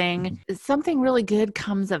this thing. Something really good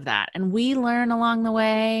comes of that. And we learn along the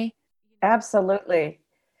way. Absolutely.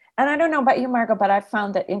 And I don't know about you, Margot, but I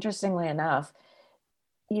found that interestingly enough,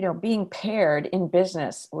 being paired in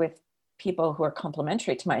business with people who are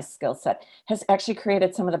complementary to my skill set has actually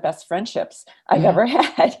created some of the best friendships I've ever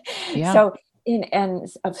had. Yeah. So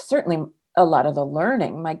certainly a lot of the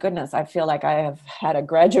learning, my goodness, I feel like I have had a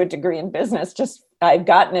graduate degree in business. I've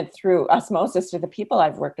gotten it through osmosis to the people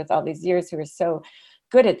I've worked with all these years who are so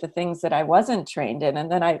good at the things that I wasn't trained in.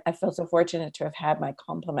 And then I feel so fortunate to have had my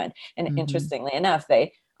complement. And interestingly enough,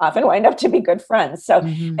 they often wind up to be good friends. So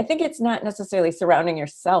I think it's not necessarily surrounding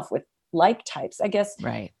yourself with like types, I guess.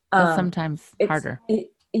 Right. That's sometimes harder.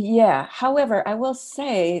 However, I will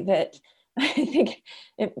say that I think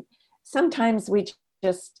it, sometimes we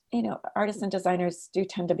just, artists and designers do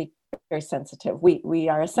tend to be very sensitive. We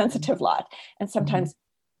are a sensitive lot. And sometimes,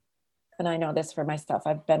 and I know this for myself,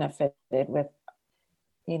 I've benefited with,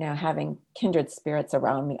 having kindred spirits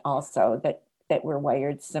around me also that we're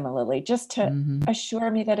wired similarly, just to assure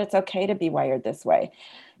me that it's okay to be wired this way.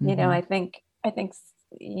 I think,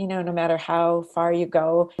 no matter how far you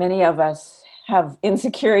go, many of us have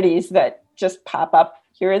insecurities that just pop up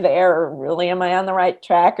here or there, or really, am I on the right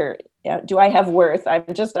track? Or do I have worth? I'm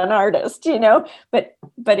just an artist, but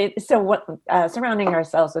surrounding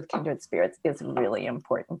ourselves with kindred spirits is really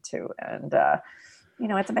important too. And,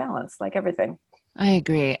 it's a balance, like everything. I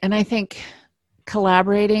agree. And I think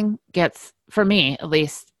collaborating gets, for me at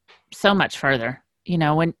least, so much further.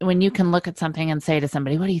 When you can look at something and say to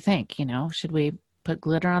somebody, what do you think? Should we put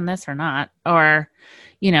glitter on this or not? Or,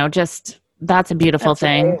 just that's a beautiful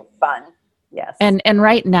thing. Very fun. Yes. And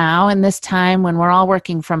right now in this time when we're all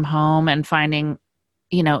working from home and finding,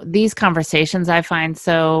 these conversations I find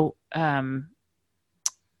so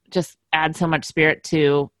just add so much spirit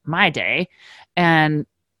to my day, and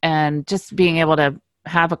just being able to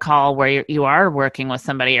have a call where you are working with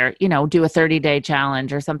somebody, or do a 30-day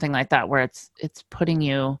challenge or something like that, where it's putting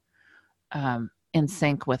you in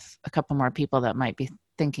sync with a couple more people that might be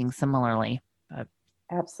thinking similarly. But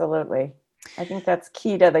absolutely, I think that's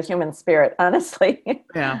key to the human spirit, honestly.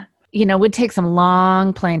 Yeah. We'd take some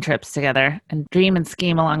long plane trips together and dream and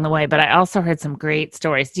scheme along the way, but I also heard some great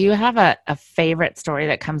stories. Do you have a favorite story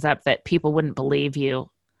that comes up that people wouldn't believe you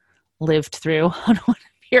lived through on one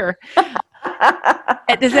of your...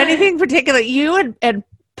 Does anything particular, you and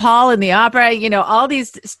Paul in the opera, all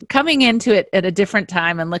these coming into it at a different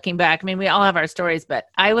time and looking back? I mean, we all have our stories, but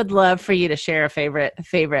I would love for you to share a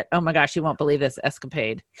favorite, oh my gosh, you won't believe this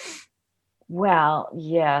escapade. Well,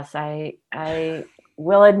 yes, I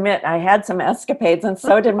will admit I had some escapades, and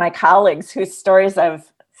so did my colleagues, whose stories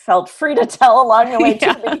I've felt free to tell along the way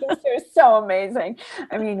too, because they're so amazing.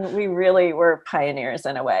 I mean, we really were pioneers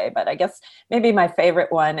in a way, but I guess maybe my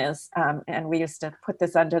favorite one is, and we used to put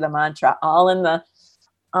this under the mantra, all in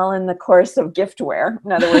the course of giftware.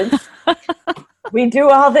 In other words, we do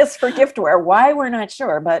all this for giftware. Why, we're not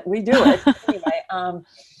sure, but we do it anyway.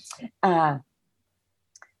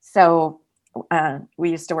 So we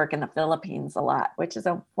used to work in the Philippines a lot, which is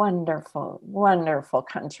a wonderful, wonderful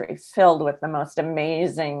country filled with the most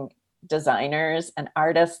amazing designers and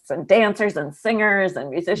artists and dancers and singers and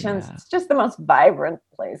musicians. Yeah. It's just the most vibrant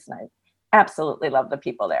place, and I absolutely love the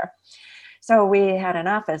people there. So we had an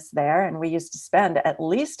office there, and we used to spend at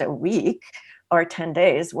least a week or 10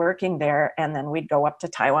 days working there, and then we'd go up to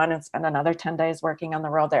Taiwan and spend another 10 days working on the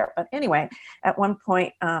road there. But anyway, at one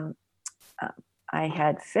point, I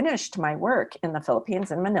had finished my work in the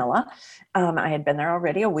Philippines, in Manila. I had been there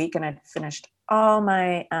already a week, and I'd finished all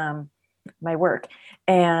my my work.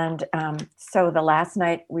 And so the last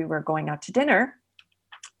night we were going out to dinner,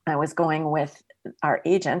 I was going with our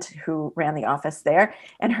agent who ran the office there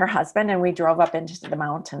and her husband, and we drove up into the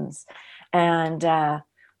mountains. And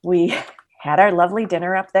we had our lovely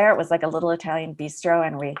dinner up there. It was like a little Italian bistro,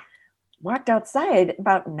 and we walked outside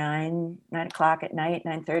about 9 o'clock at night,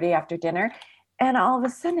 9:30 after dinner. And all of a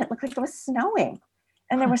sudden, it looked like it was snowing.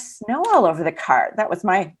 And there was snow all over the car. That was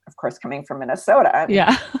of course, coming from Minnesota.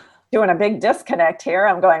 I'm doing a big disconnect here.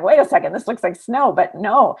 I'm going, wait a second, this looks like snow, but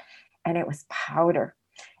no. And it was powder.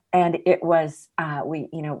 And it was, we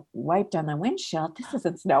wiped on the windshield. This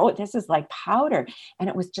isn't snow. This is like powder. And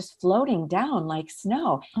it was just floating down like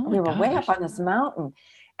snow. Oh, we were way up on this mountain.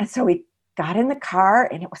 And so we got in the car,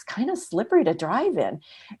 and it was kind of slippery to drive in.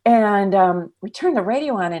 And we turned the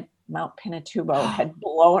radio on, and Mount Pinatubo had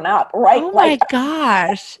blown up, right? Oh my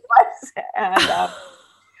gosh. And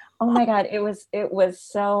oh my God, it was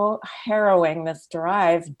so harrowing, this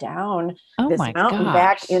drive down this mountain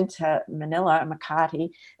back into Manila,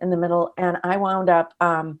 Makati in the middle. And I wound up,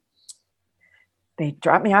 they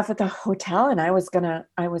dropped me off at the hotel, and I was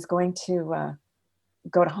going to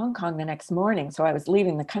go to Hong Kong the next morning. So I was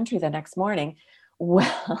leaving the country the next morning.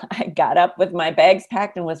 Well, I got up with my bags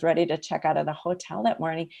packed and was ready to check out of the hotel that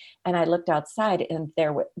morning. And I looked outside, and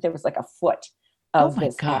there was like a foot of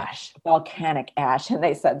this ash, volcanic ash. And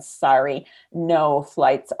they said, sorry, no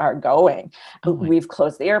flights are going. We've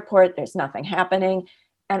closed the airport. There's nothing happening.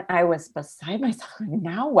 And I was beside myself.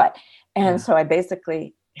 Now what? And so I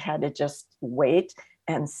basically had to just wait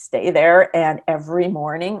and stay there. And every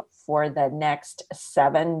morning for the next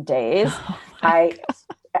 7 days,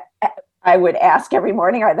 I would ask every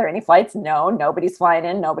morning, are there any flights? No, nobody's flying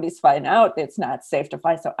in, nobody's flying out. It's not safe to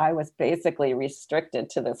fly. So I was basically restricted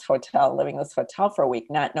to this hotel, living in this hotel for a week,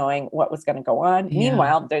 not knowing what was going to go on. Yeah.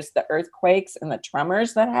 Meanwhile, there's the earthquakes and the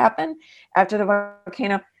tremors that happen after the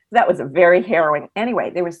volcano. That was very harrowing.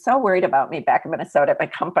 Anyway, they were so worried about me back in Minnesota at my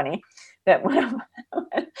company that when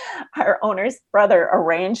our owner's brother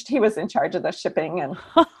arranged, he was in charge of the shipping and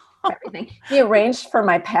everything. He arranged for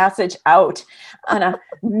my passage out on a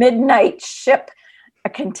midnight ship, a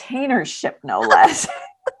container ship, no less.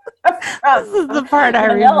 This is the part I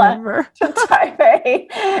Manila remember. to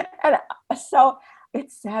Taipei. And so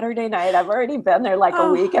it's Saturday night. I've already been there like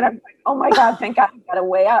a week, and I'm like, oh my God, thank God I got a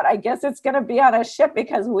way out. I guess it's going to be on a ship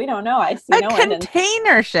because we don't know. I see A no end.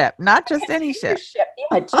 container ship, not just any ship.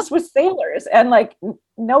 Yeah, just with sailors and like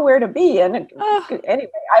nowhere to be. And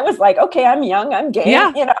anyway, I was like, okay, I'm young, I'm game,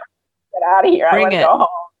 Yeah. get out of here. I want to Bring it. go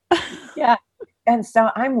home. Yeah. And so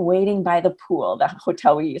I'm waiting by the pool. The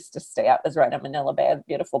hotel we used to stay at was right on Manila Bay, a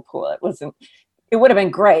beautiful pool. It would have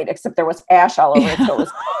been great, except there was ash all over it, so it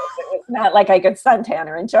was closed. It was not like I could suntan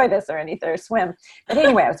or enjoy this or anything or swim. But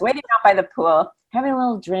anyway, I was waiting out by the pool, having a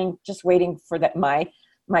little drink, just waiting for my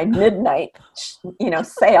midnight,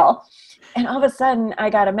 sail. And all of a sudden, I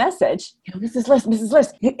got a message. Mrs.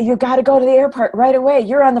 Liss, you got to go to the airport right away.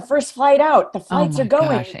 You're on the first flight out. The flights are going.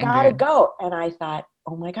 Gosh, You got to Ingrid. go. And I thought,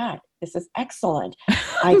 oh my God, this is excellent.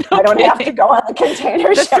 I don't have to go on the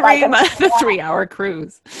container ship. The 3-hour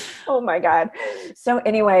cruise. Oh my God. So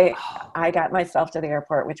anyway, I got myself to the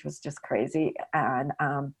airport, which was just crazy, and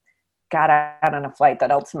got out on a flight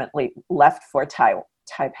that ultimately left for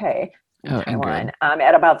Taipei. Taiwan,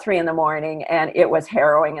 at about 3 a.m, and it was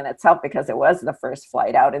harrowing in itself because it was the first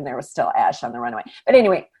flight out and there was still ash on the runway. But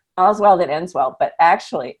anyway, all's well that ends well. But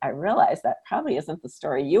actually, I realized that probably isn't the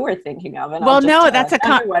story you were thinking of. And Well, no, that's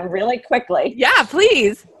one really quickly. Yeah,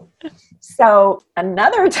 please. So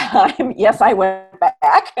another time, yes, I went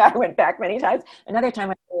back. I went back many times. Another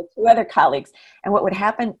time, I was with 2 other colleagues, and what would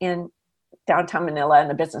happen in downtown Manila in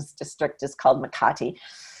the business district is called Makati.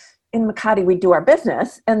 In Makati, we'd do our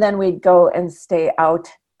business, and then we'd go and stay out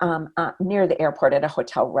near the airport at a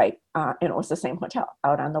hotel, and it was the same hotel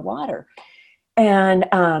out on the water. And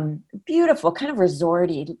beautiful, kind of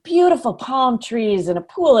resorty, beautiful palm trees and a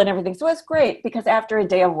pool and everything. So it was great because after a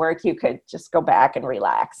day of work, you could just go back and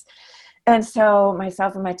relax. And so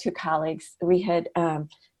myself and my 2 colleagues, we had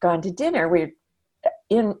gone to dinner. We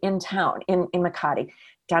were in town, in Makati,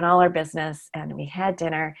 done all our business, and we had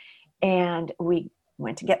dinner, and we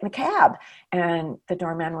went to get in the cab, and the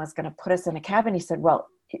doorman was going to put us in a cab, and he said, well,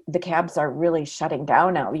 the cabs are really shutting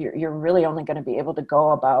down now. You're really only going to be able to go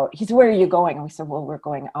about, he said, where are you going? And we said, well, we're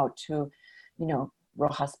going out to,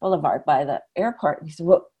 Rojas Boulevard by the airport. And he said,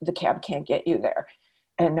 well, the cab can't get you there.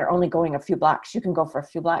 And they're only going a few blocks. You can go for a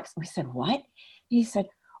few blocks. And we said, what? And he said,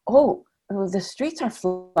 oh, the streets are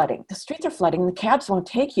flooding. The streets are flooding. The cabs won't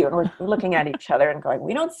take you. And we're looking at each other and going,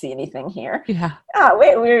 we don't see anything here. Yeah. Oh, we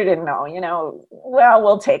didn't know, well,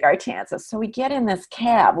 we'll take our chances. So we get in this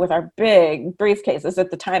cab with our big briefcases. At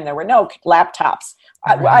the time, there were no laptops.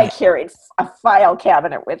 I carried a file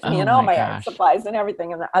cabinet with me and all my art supplies and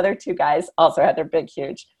everything. And the other 2 guys also had their big,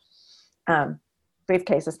 huge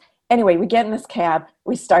briefcases. Anyway, we get in this cab.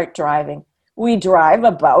 We start driving. We drive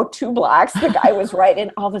about 2 blocks. The guy was right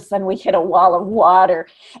in. All of a sudden, we hit a wall of water,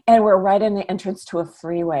 and we're right in the entrance to a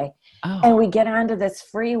freeway. Oh. And we get onto this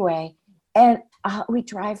freeway, and we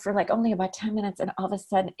drive for like only about 10 minutes, and all of a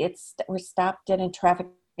sudden, we're stopped dead in traffic,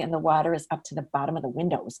 and the water is up to the bottom of the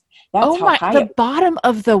windows. That's how high the bottom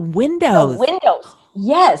of the windows. The windows,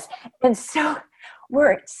 yes. And so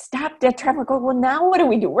we're stopped at traffic. Go, well, now what do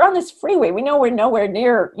we do? We're on this freeway. We know we're nowhere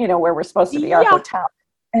near, where we're supposed to be, our hotel.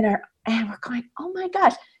 And we're going, oh my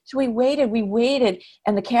gosh. So we waited.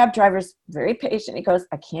 And the cab driver's very patient. He goes,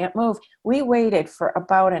 I can't move. We waited for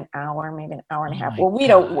about an hour, maybe an hour and a half. Well, we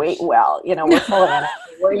don't wait well. We're full of energy.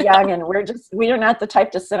 We're young, and we are not the type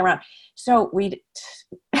to sit around. So we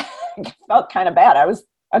felt kind of bad. I was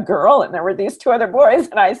a girl, and there were these 2 other boys,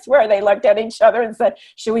 and I swear they looked at each other and said,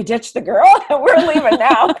 should we ditch the girl? We're leaving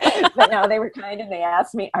now. But no, they were kind, and they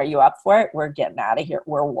asked me, are you up for it? We're getting out of here.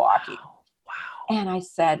 We're walking. Wow. And I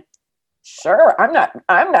said, sure, I'm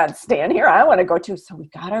not staying here. I want to go too. So we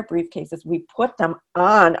got our briefcases. We put them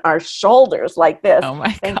on our shoulders like this. Oh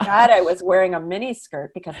my Thank God I was wearing a mini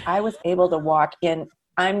skirt because I was able to walk in.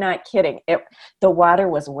 I'm not kidding. The water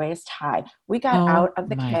was waist high. We got out of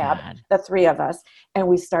the cab, the 3 of us, and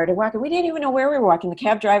we started walking. We didn't even know where we were walking. The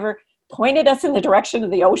cab driver pointed us in the direction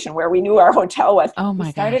of the ocean where we knew our hotel was. Oh my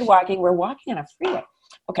We started walking. We're walking on a freeway.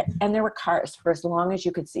 Okay. And there were cars for as long as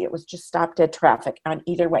you could see. It was just stopped dead traffic on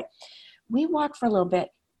either way. We walked for a little bit,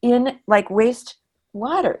 in like waste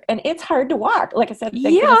water, and it's hard to walk. Like I said, thank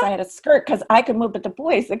Yeah. goodness I had a skirt because I could move, but the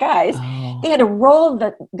boys, the guys, Oh. they had to roll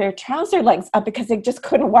their trouser legs up because they just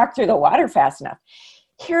couldn't walk through the water fast enough.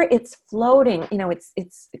 Here it's floating,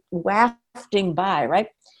 it's wafting by, right?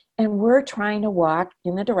 And we're trying to walk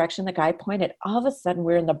in the direction the guy pointed. All of a sudden,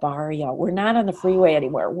 we're in the barrio. We're not on the freeway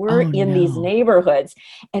anymore. We're in these neighborhoods,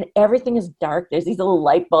 and everything is dark. There's these little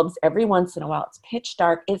light bulbs every once in a while. It's pitch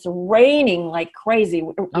dark. It's raining like crazy.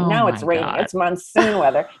 Now it's raining. God. It's monsoon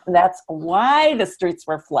weather. And that's why the streets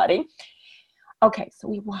were flooding. Okay, so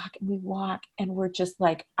we walk, and we're just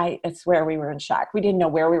like, I swear we were in shock. We didn't know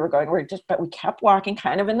where we were going. But we kept walking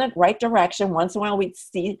kind of in the right direction. Once in a while we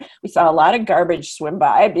saw a lot of garbage swim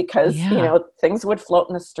by because, things would float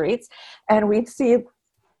in the streets, and we'd see,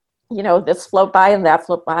 this float by and that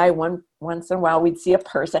float by. Once in a while we'd see a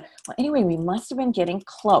person. Well, anyway, we must have been getting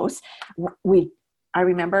close. I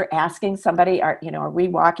remember asking somebody, are we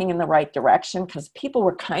walking in the right direction? Because people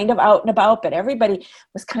were kind of out and about, but everybody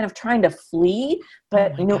was kind of trying to flee,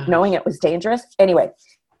 but knowing it was dangerous. Anyway,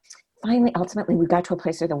 finally, ultimately, we got to a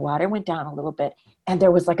place where the water went down a little bit, and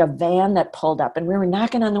there was like a van that pulled up, and we were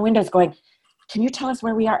knocking on the windows going, can you tell us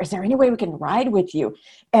where we are? Is there any way we can ride with you?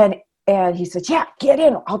 And he said, yeah, get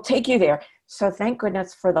in. I'll take you there. So thank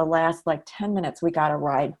goodness for the last 10 minutes, we got a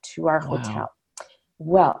ride to our hotel.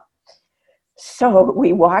 Well, so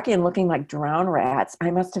we walk in looking like drowned rats.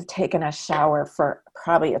 I must have taken a shower for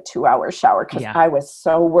probably a 2-hour shower because I was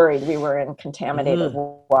so worried we were in contaminated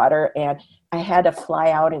water, and I had to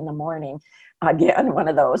fly out in the morning, again, one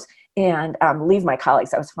of those, and leave my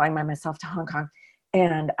colleagues. I was flying by myself to Hong Kong,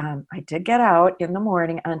 and I did get out in the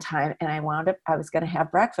morning on time, and I was going to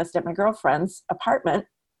have breakfast at my girlfriend's apartment.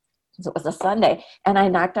 It was a Sunday, and I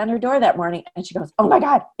knocked on her door that morning, and she goes, oh my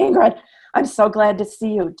God, Ingrid, I'm so glad to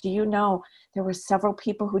see you. Do you know there were several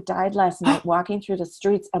people who died last night walking through the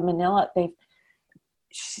streets of Manila? They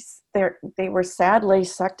were sadly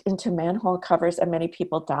sucked into manhole covers, and many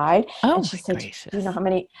people died. Oh, and she said, gracious. do you know how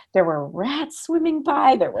many? There were rats swimming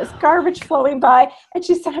by. There was garbage flowing by. And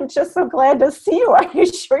she said, I'm just so glad to see you. Are you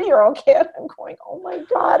sure you're okay? And I'm going, oh my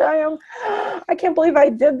God, I can't believe I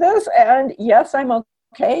did this. And yes, I'm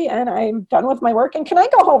okay. And I'm done with my work. And can I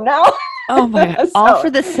go home now? Oh my God. All for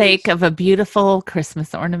the sake of a beautiful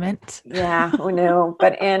Christmas ornament. Yeah, who knew?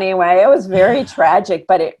 But anyway, it was very tragic.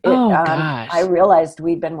 But gosh. I realized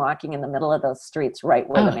we'd been walking in the middle of those streets right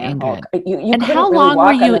where the manhole. You and couldn't how really long walk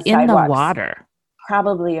were you on the in the sidewalks. water?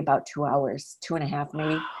 Probably about 2 hours, 2.5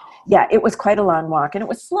 maybe. Yeah, it was quite a long walk, and it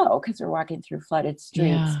was slow because we're walking through flooded streets.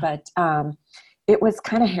 Yeah. But it was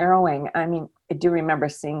kind of harrowing. I mean, I do remember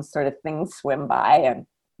seeing sort of things swim by, and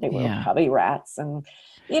they were probably rats, and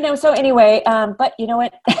so anyway, but you know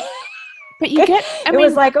what? But you get, it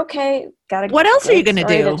was like, okay, got a what else are you going to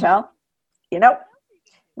story do? to tell?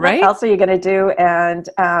 Right? What else are you going to do? And,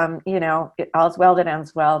 all's well that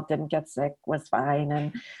ends well, didn't get sick, was fine,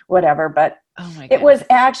 and whatever. But it was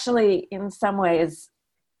actually, in some ways,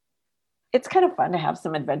 it's kind of fun to have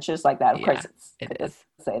some adventures like that. Of course, it is.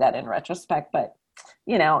 Say that in retrospect, but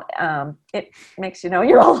it makes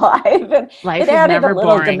you're alive, and life it added never a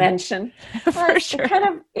little boring. Dimension. For sure.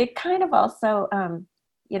 It kind of also,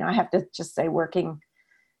 I have to just say,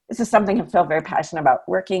 this is something I feel very passionate about.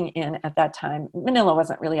 Working in, at that time, Manila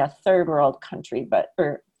wasn't really a third world country,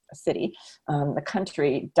 or a city. The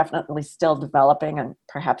country definitely still developing, and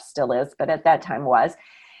perhaps still is, but at that time was.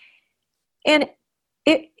 And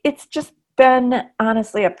it's just been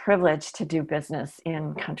honestly a privilege to do business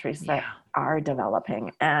in countries that are developing.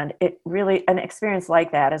 And it really, an experience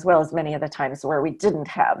like that, as well as many of the times where we didn't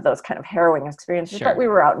have those kind of harrowing experiences, but we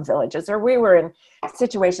were out in villages, or we were in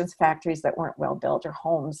situations, factories that weren't well built, or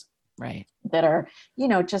homes that are,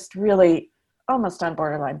 just really almost on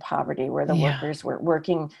borderline poverty, where the workers were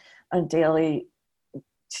working to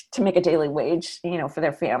make a daily wage, for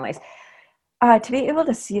their families. To be able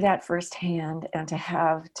to see that firsthand, and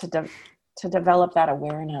to develop that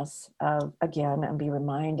awareness of, again, and be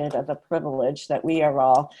reminded of the privilege that we are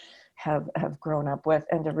all have grown up with,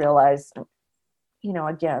 and to realize,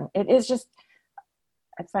 again, it is just,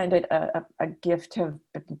 I find it a gift to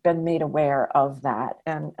have been made aware of that,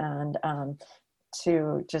 and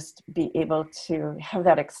to just be able to have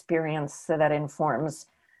that experience, so that informs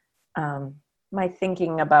my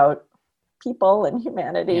thinking about people and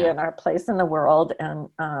humanity and our place in the world, and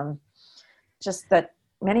just that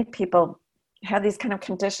many people have these kind of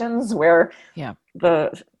conditions where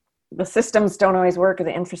the systems don't always work, or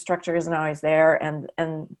the infrastructure isn't always there, and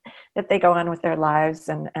that they go on with their lives,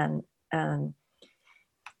 and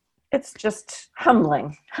it's just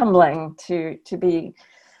humbling to be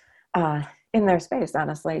in their space,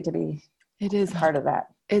 honestly, to be part of that.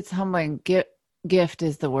 it's humbling. Gift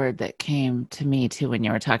is the word that came to me too when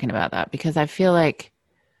you were talking about that, because I feel like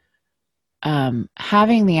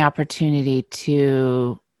having the opportunity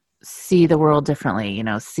to see the world differently,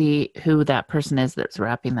 see who that person is that's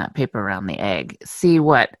wrapping that paper around the egg, see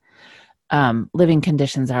what living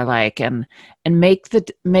conditions are like, and make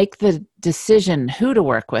the decision who to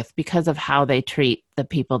work with because of how they treat the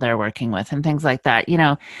people they're working with and things like that.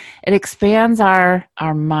 It expands our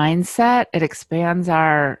mindset. It expands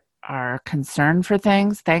our concern for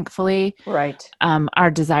things, thankfully. Right. Our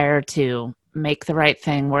desire to make the right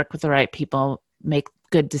thing, work with the right people, make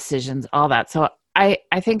good decisions, all that. So I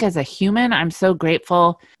think as a human, I'm so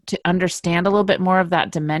grateful to understand a little bit more of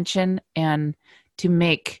that dimension, and to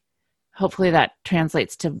make, hopefully that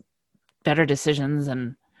translates to better decisions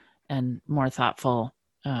and more thoughtful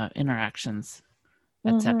interactions,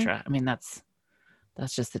 etc. I mean, that's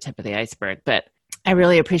just the tip of the iceberg. But I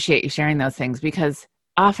really appreciate you sharing those things, because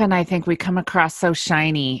often I think we come across so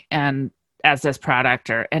shiny and as this product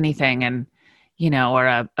or anything, and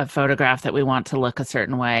or a photograph that we want to look a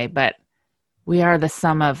certain way, but we are the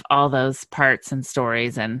sum of all those parts and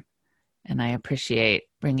stories, and I appreciate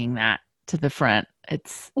bringing that to the front.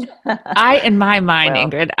 It's in my mind, Well,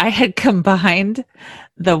 Ingrid, I had combined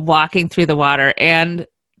the walking through the water and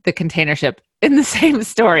the container ship in the same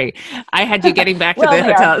story. I had you getting back to the they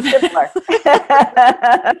hotel. are similar.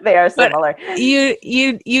 They are But similar.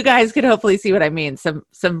 you guys could hopefully see what I mean. Some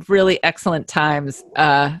really excellent times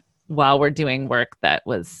while we're doing work that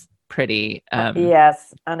was pretty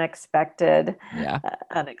Yes, unexpected. yeah.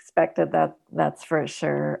 Unexpected, that's for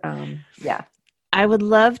sure. Yeah. I would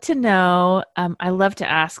love to know, I love to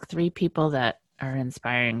ask 3 people that are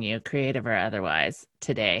inspiring you, creative or otherwise,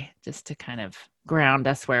 today, just to kind of ground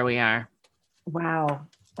us where we are. Wow,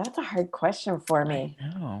 that's a hard question for me.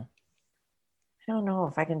 I know. I don't know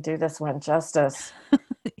if I can do this one justice.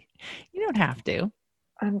 You don't have to.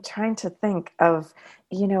 I'm trying to think of,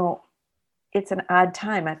 it's an odd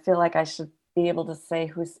time. I feel like I should be able to say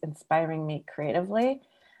who's inspiring me creatively.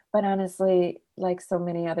 But honestly, like so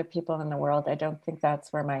many other people in the world, I don't think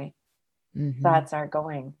that's where my thoughts are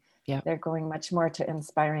going. Yeah. They're going much more to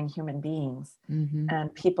inspiring human beings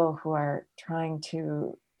and people who are trying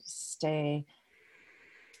to stay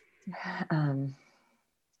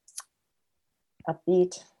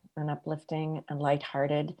upbeat and uplifting and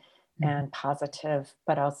lighthearted and positive,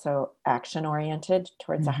 but also action oriented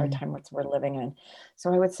towards the hard time we're living in.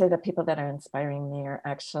 So I would say the people that are inspiring me are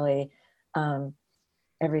actually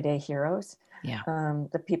everyday heroes. Yeah.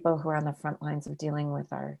 The people who are on the front lines of dealing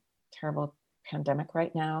with our terrible pandemic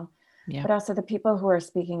right now, Yeah. but also the people who are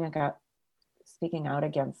speaking out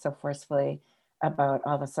against so forcefully about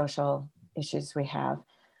all the social issues we have,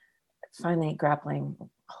 finally grappling,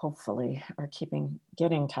 hopefully, or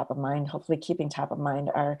getting top of mind, hopefully keeping top of mind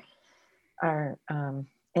our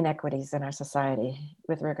inequities in our society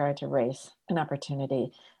with regard to race and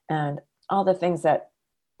opportunity and all the things that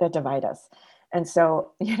divide us. And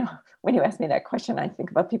so, when you ask me that question, I think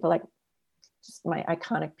about people like just my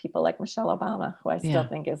iconic people like Michelle Obama, who I still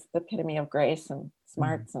think is the epitome of grace and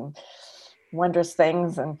smarts and wondrous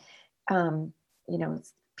things. And,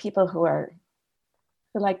 people who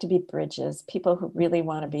like to be bridges, people who really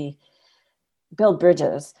want to build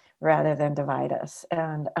bridges rather than divide us.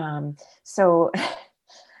 And so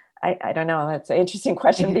I don't know, that's an interesting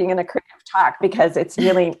question being in a creative talk, because it's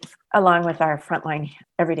really along with our frontline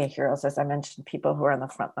everyday heroes, as I mentioned, people who are on the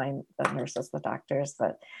front line, the nurses, the doctors,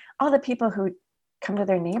 all the people who come to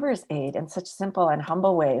their neighbors' aid in such simple and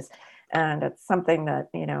humble ways. And it's something that,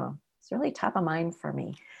 it's really top of mind for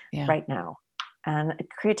me right now. And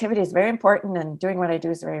creativity is very important, and doing what I do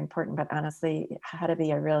is very important, but honestly, how to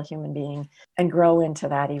be a real human being and grow into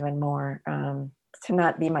that even more, to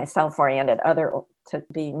not be myself oriented, to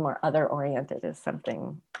be more other oriented is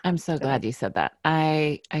something. I'm so glad you said that.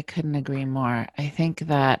 I couldn't agree more. I think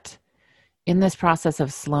that in this process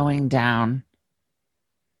of slowing down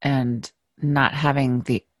and not having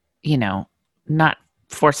not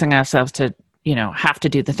forcing ourselves to, have to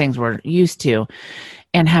do the things we're used to,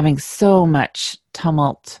 and having so much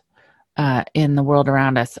tumult in the world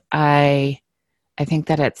around us, I think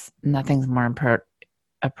that nothing's more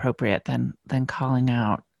appropriate than calling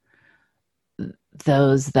out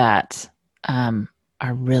those that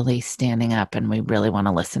are really standing up and we really want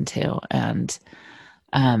to listen to. And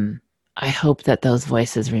I hope that those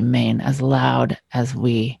voices remain as loud as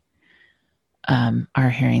we are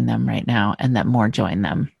hearing them right now, and that more join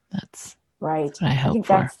them. That's right. what I hope think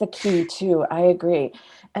for. that's the key too. I agree.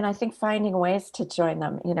 And I think finding ways to join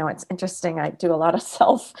them, it's interesting. I do a lot of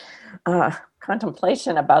self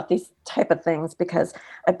contemplation about these type of things, because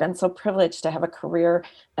I've been so privileged to have a career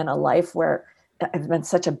and a life where I've been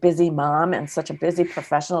such a busy mom and such a busy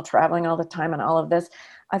professional, traveling all the time and all of this.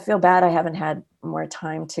 I feel bad I haven't had more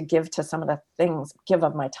time to give to some of the things, give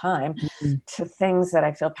of my time Mhm. to things that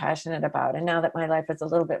I feel passionate about. And now that my life is a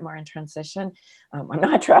little bit more in transition, I'm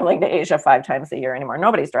not traveling to Asia 5 times a year anymore.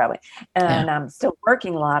 Nobody's traveling. Yeah. And I'm still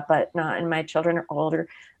working a lot, but not, and my children are older.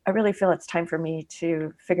 I really feel it's time for me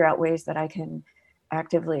to figure out ways that I can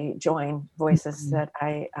actively join voices Mhm.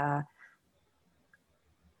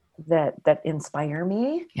 that that inspire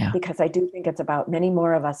me, Yeah. because I do think it's about many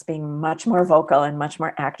more of us being much more vocal and much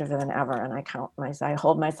more active than ever. And I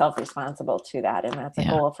hold myself responsible to that. And that's a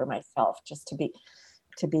Yeah. goal for myself, just to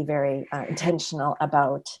be very intentional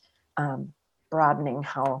about broadening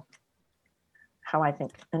how I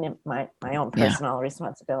think and my own Yeah. personal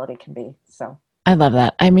responsibility can be. So I love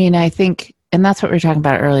that. I mean, I think, and that's what we were talking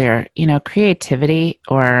about earlier, creativity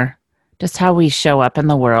or just how we show up in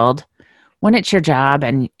the world when it's your job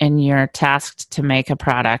and you're tasked to make a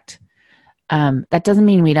product. That doesn't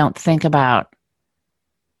mean we don't think about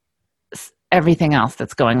everything else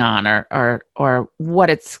that's going on or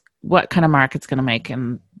what kind of mark it's going to make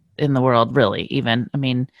in the world, really, even. I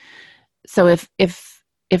mean, so if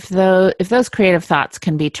those creative thoughts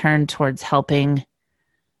can be turned towards helping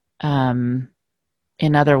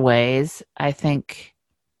in other ways, I think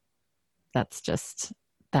that's just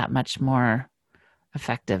that much more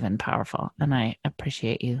effective and powerful. And I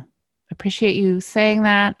appreciate you. Appreciate you saying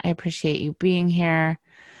that. I appreciate you being here.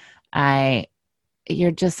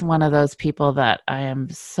 You're just one of those people that I am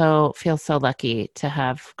feel so lucky to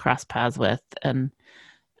have crossed paths with. And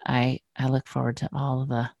I look forward to all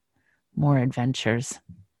the more adventures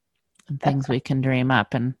and things we can dream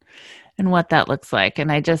up and what that looks like. And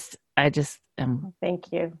I just am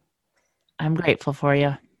thank you. I'm grateful for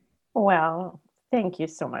you. Well, thank you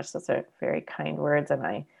so much. Those are very kind words,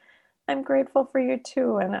 and I'm grateful for you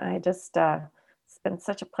too. And I just it's been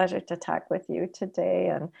such a pleasure to talk with you today.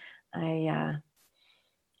 And I'm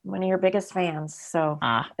one of your biggest fans, so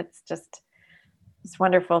Ah, it's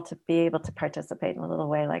wonderful to be able to participate in a little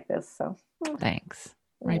way like this. So thanks.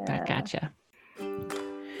 Right back yeah. at you.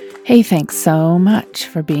 Hey, thanks so much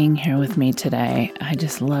for being here with me today. I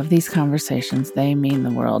just love these conversations. They mean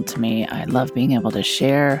the world to me. I love being able to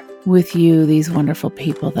share with you these wonderful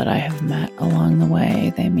people that I have met along the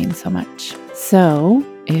way. They mean so much. So,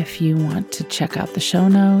 if you want to check out the show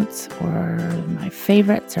notes or my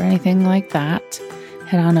favorites or anything like that,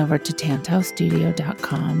 head on over to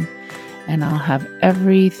tantaustudio.com. And I'll have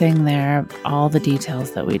everything there, all the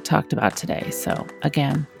details that we talked about today. So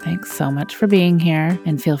again, thanks so much for being here,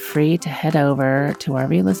 and feel free to head over to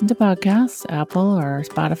wherever you listen to podcasts, Apple or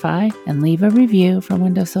Spotify, and leave a review for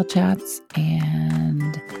Windowsill Chats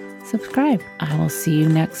and subscribe. I will see you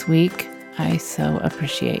next week. I so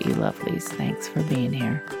appreciate you, lovelies. Thanks for being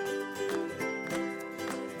here.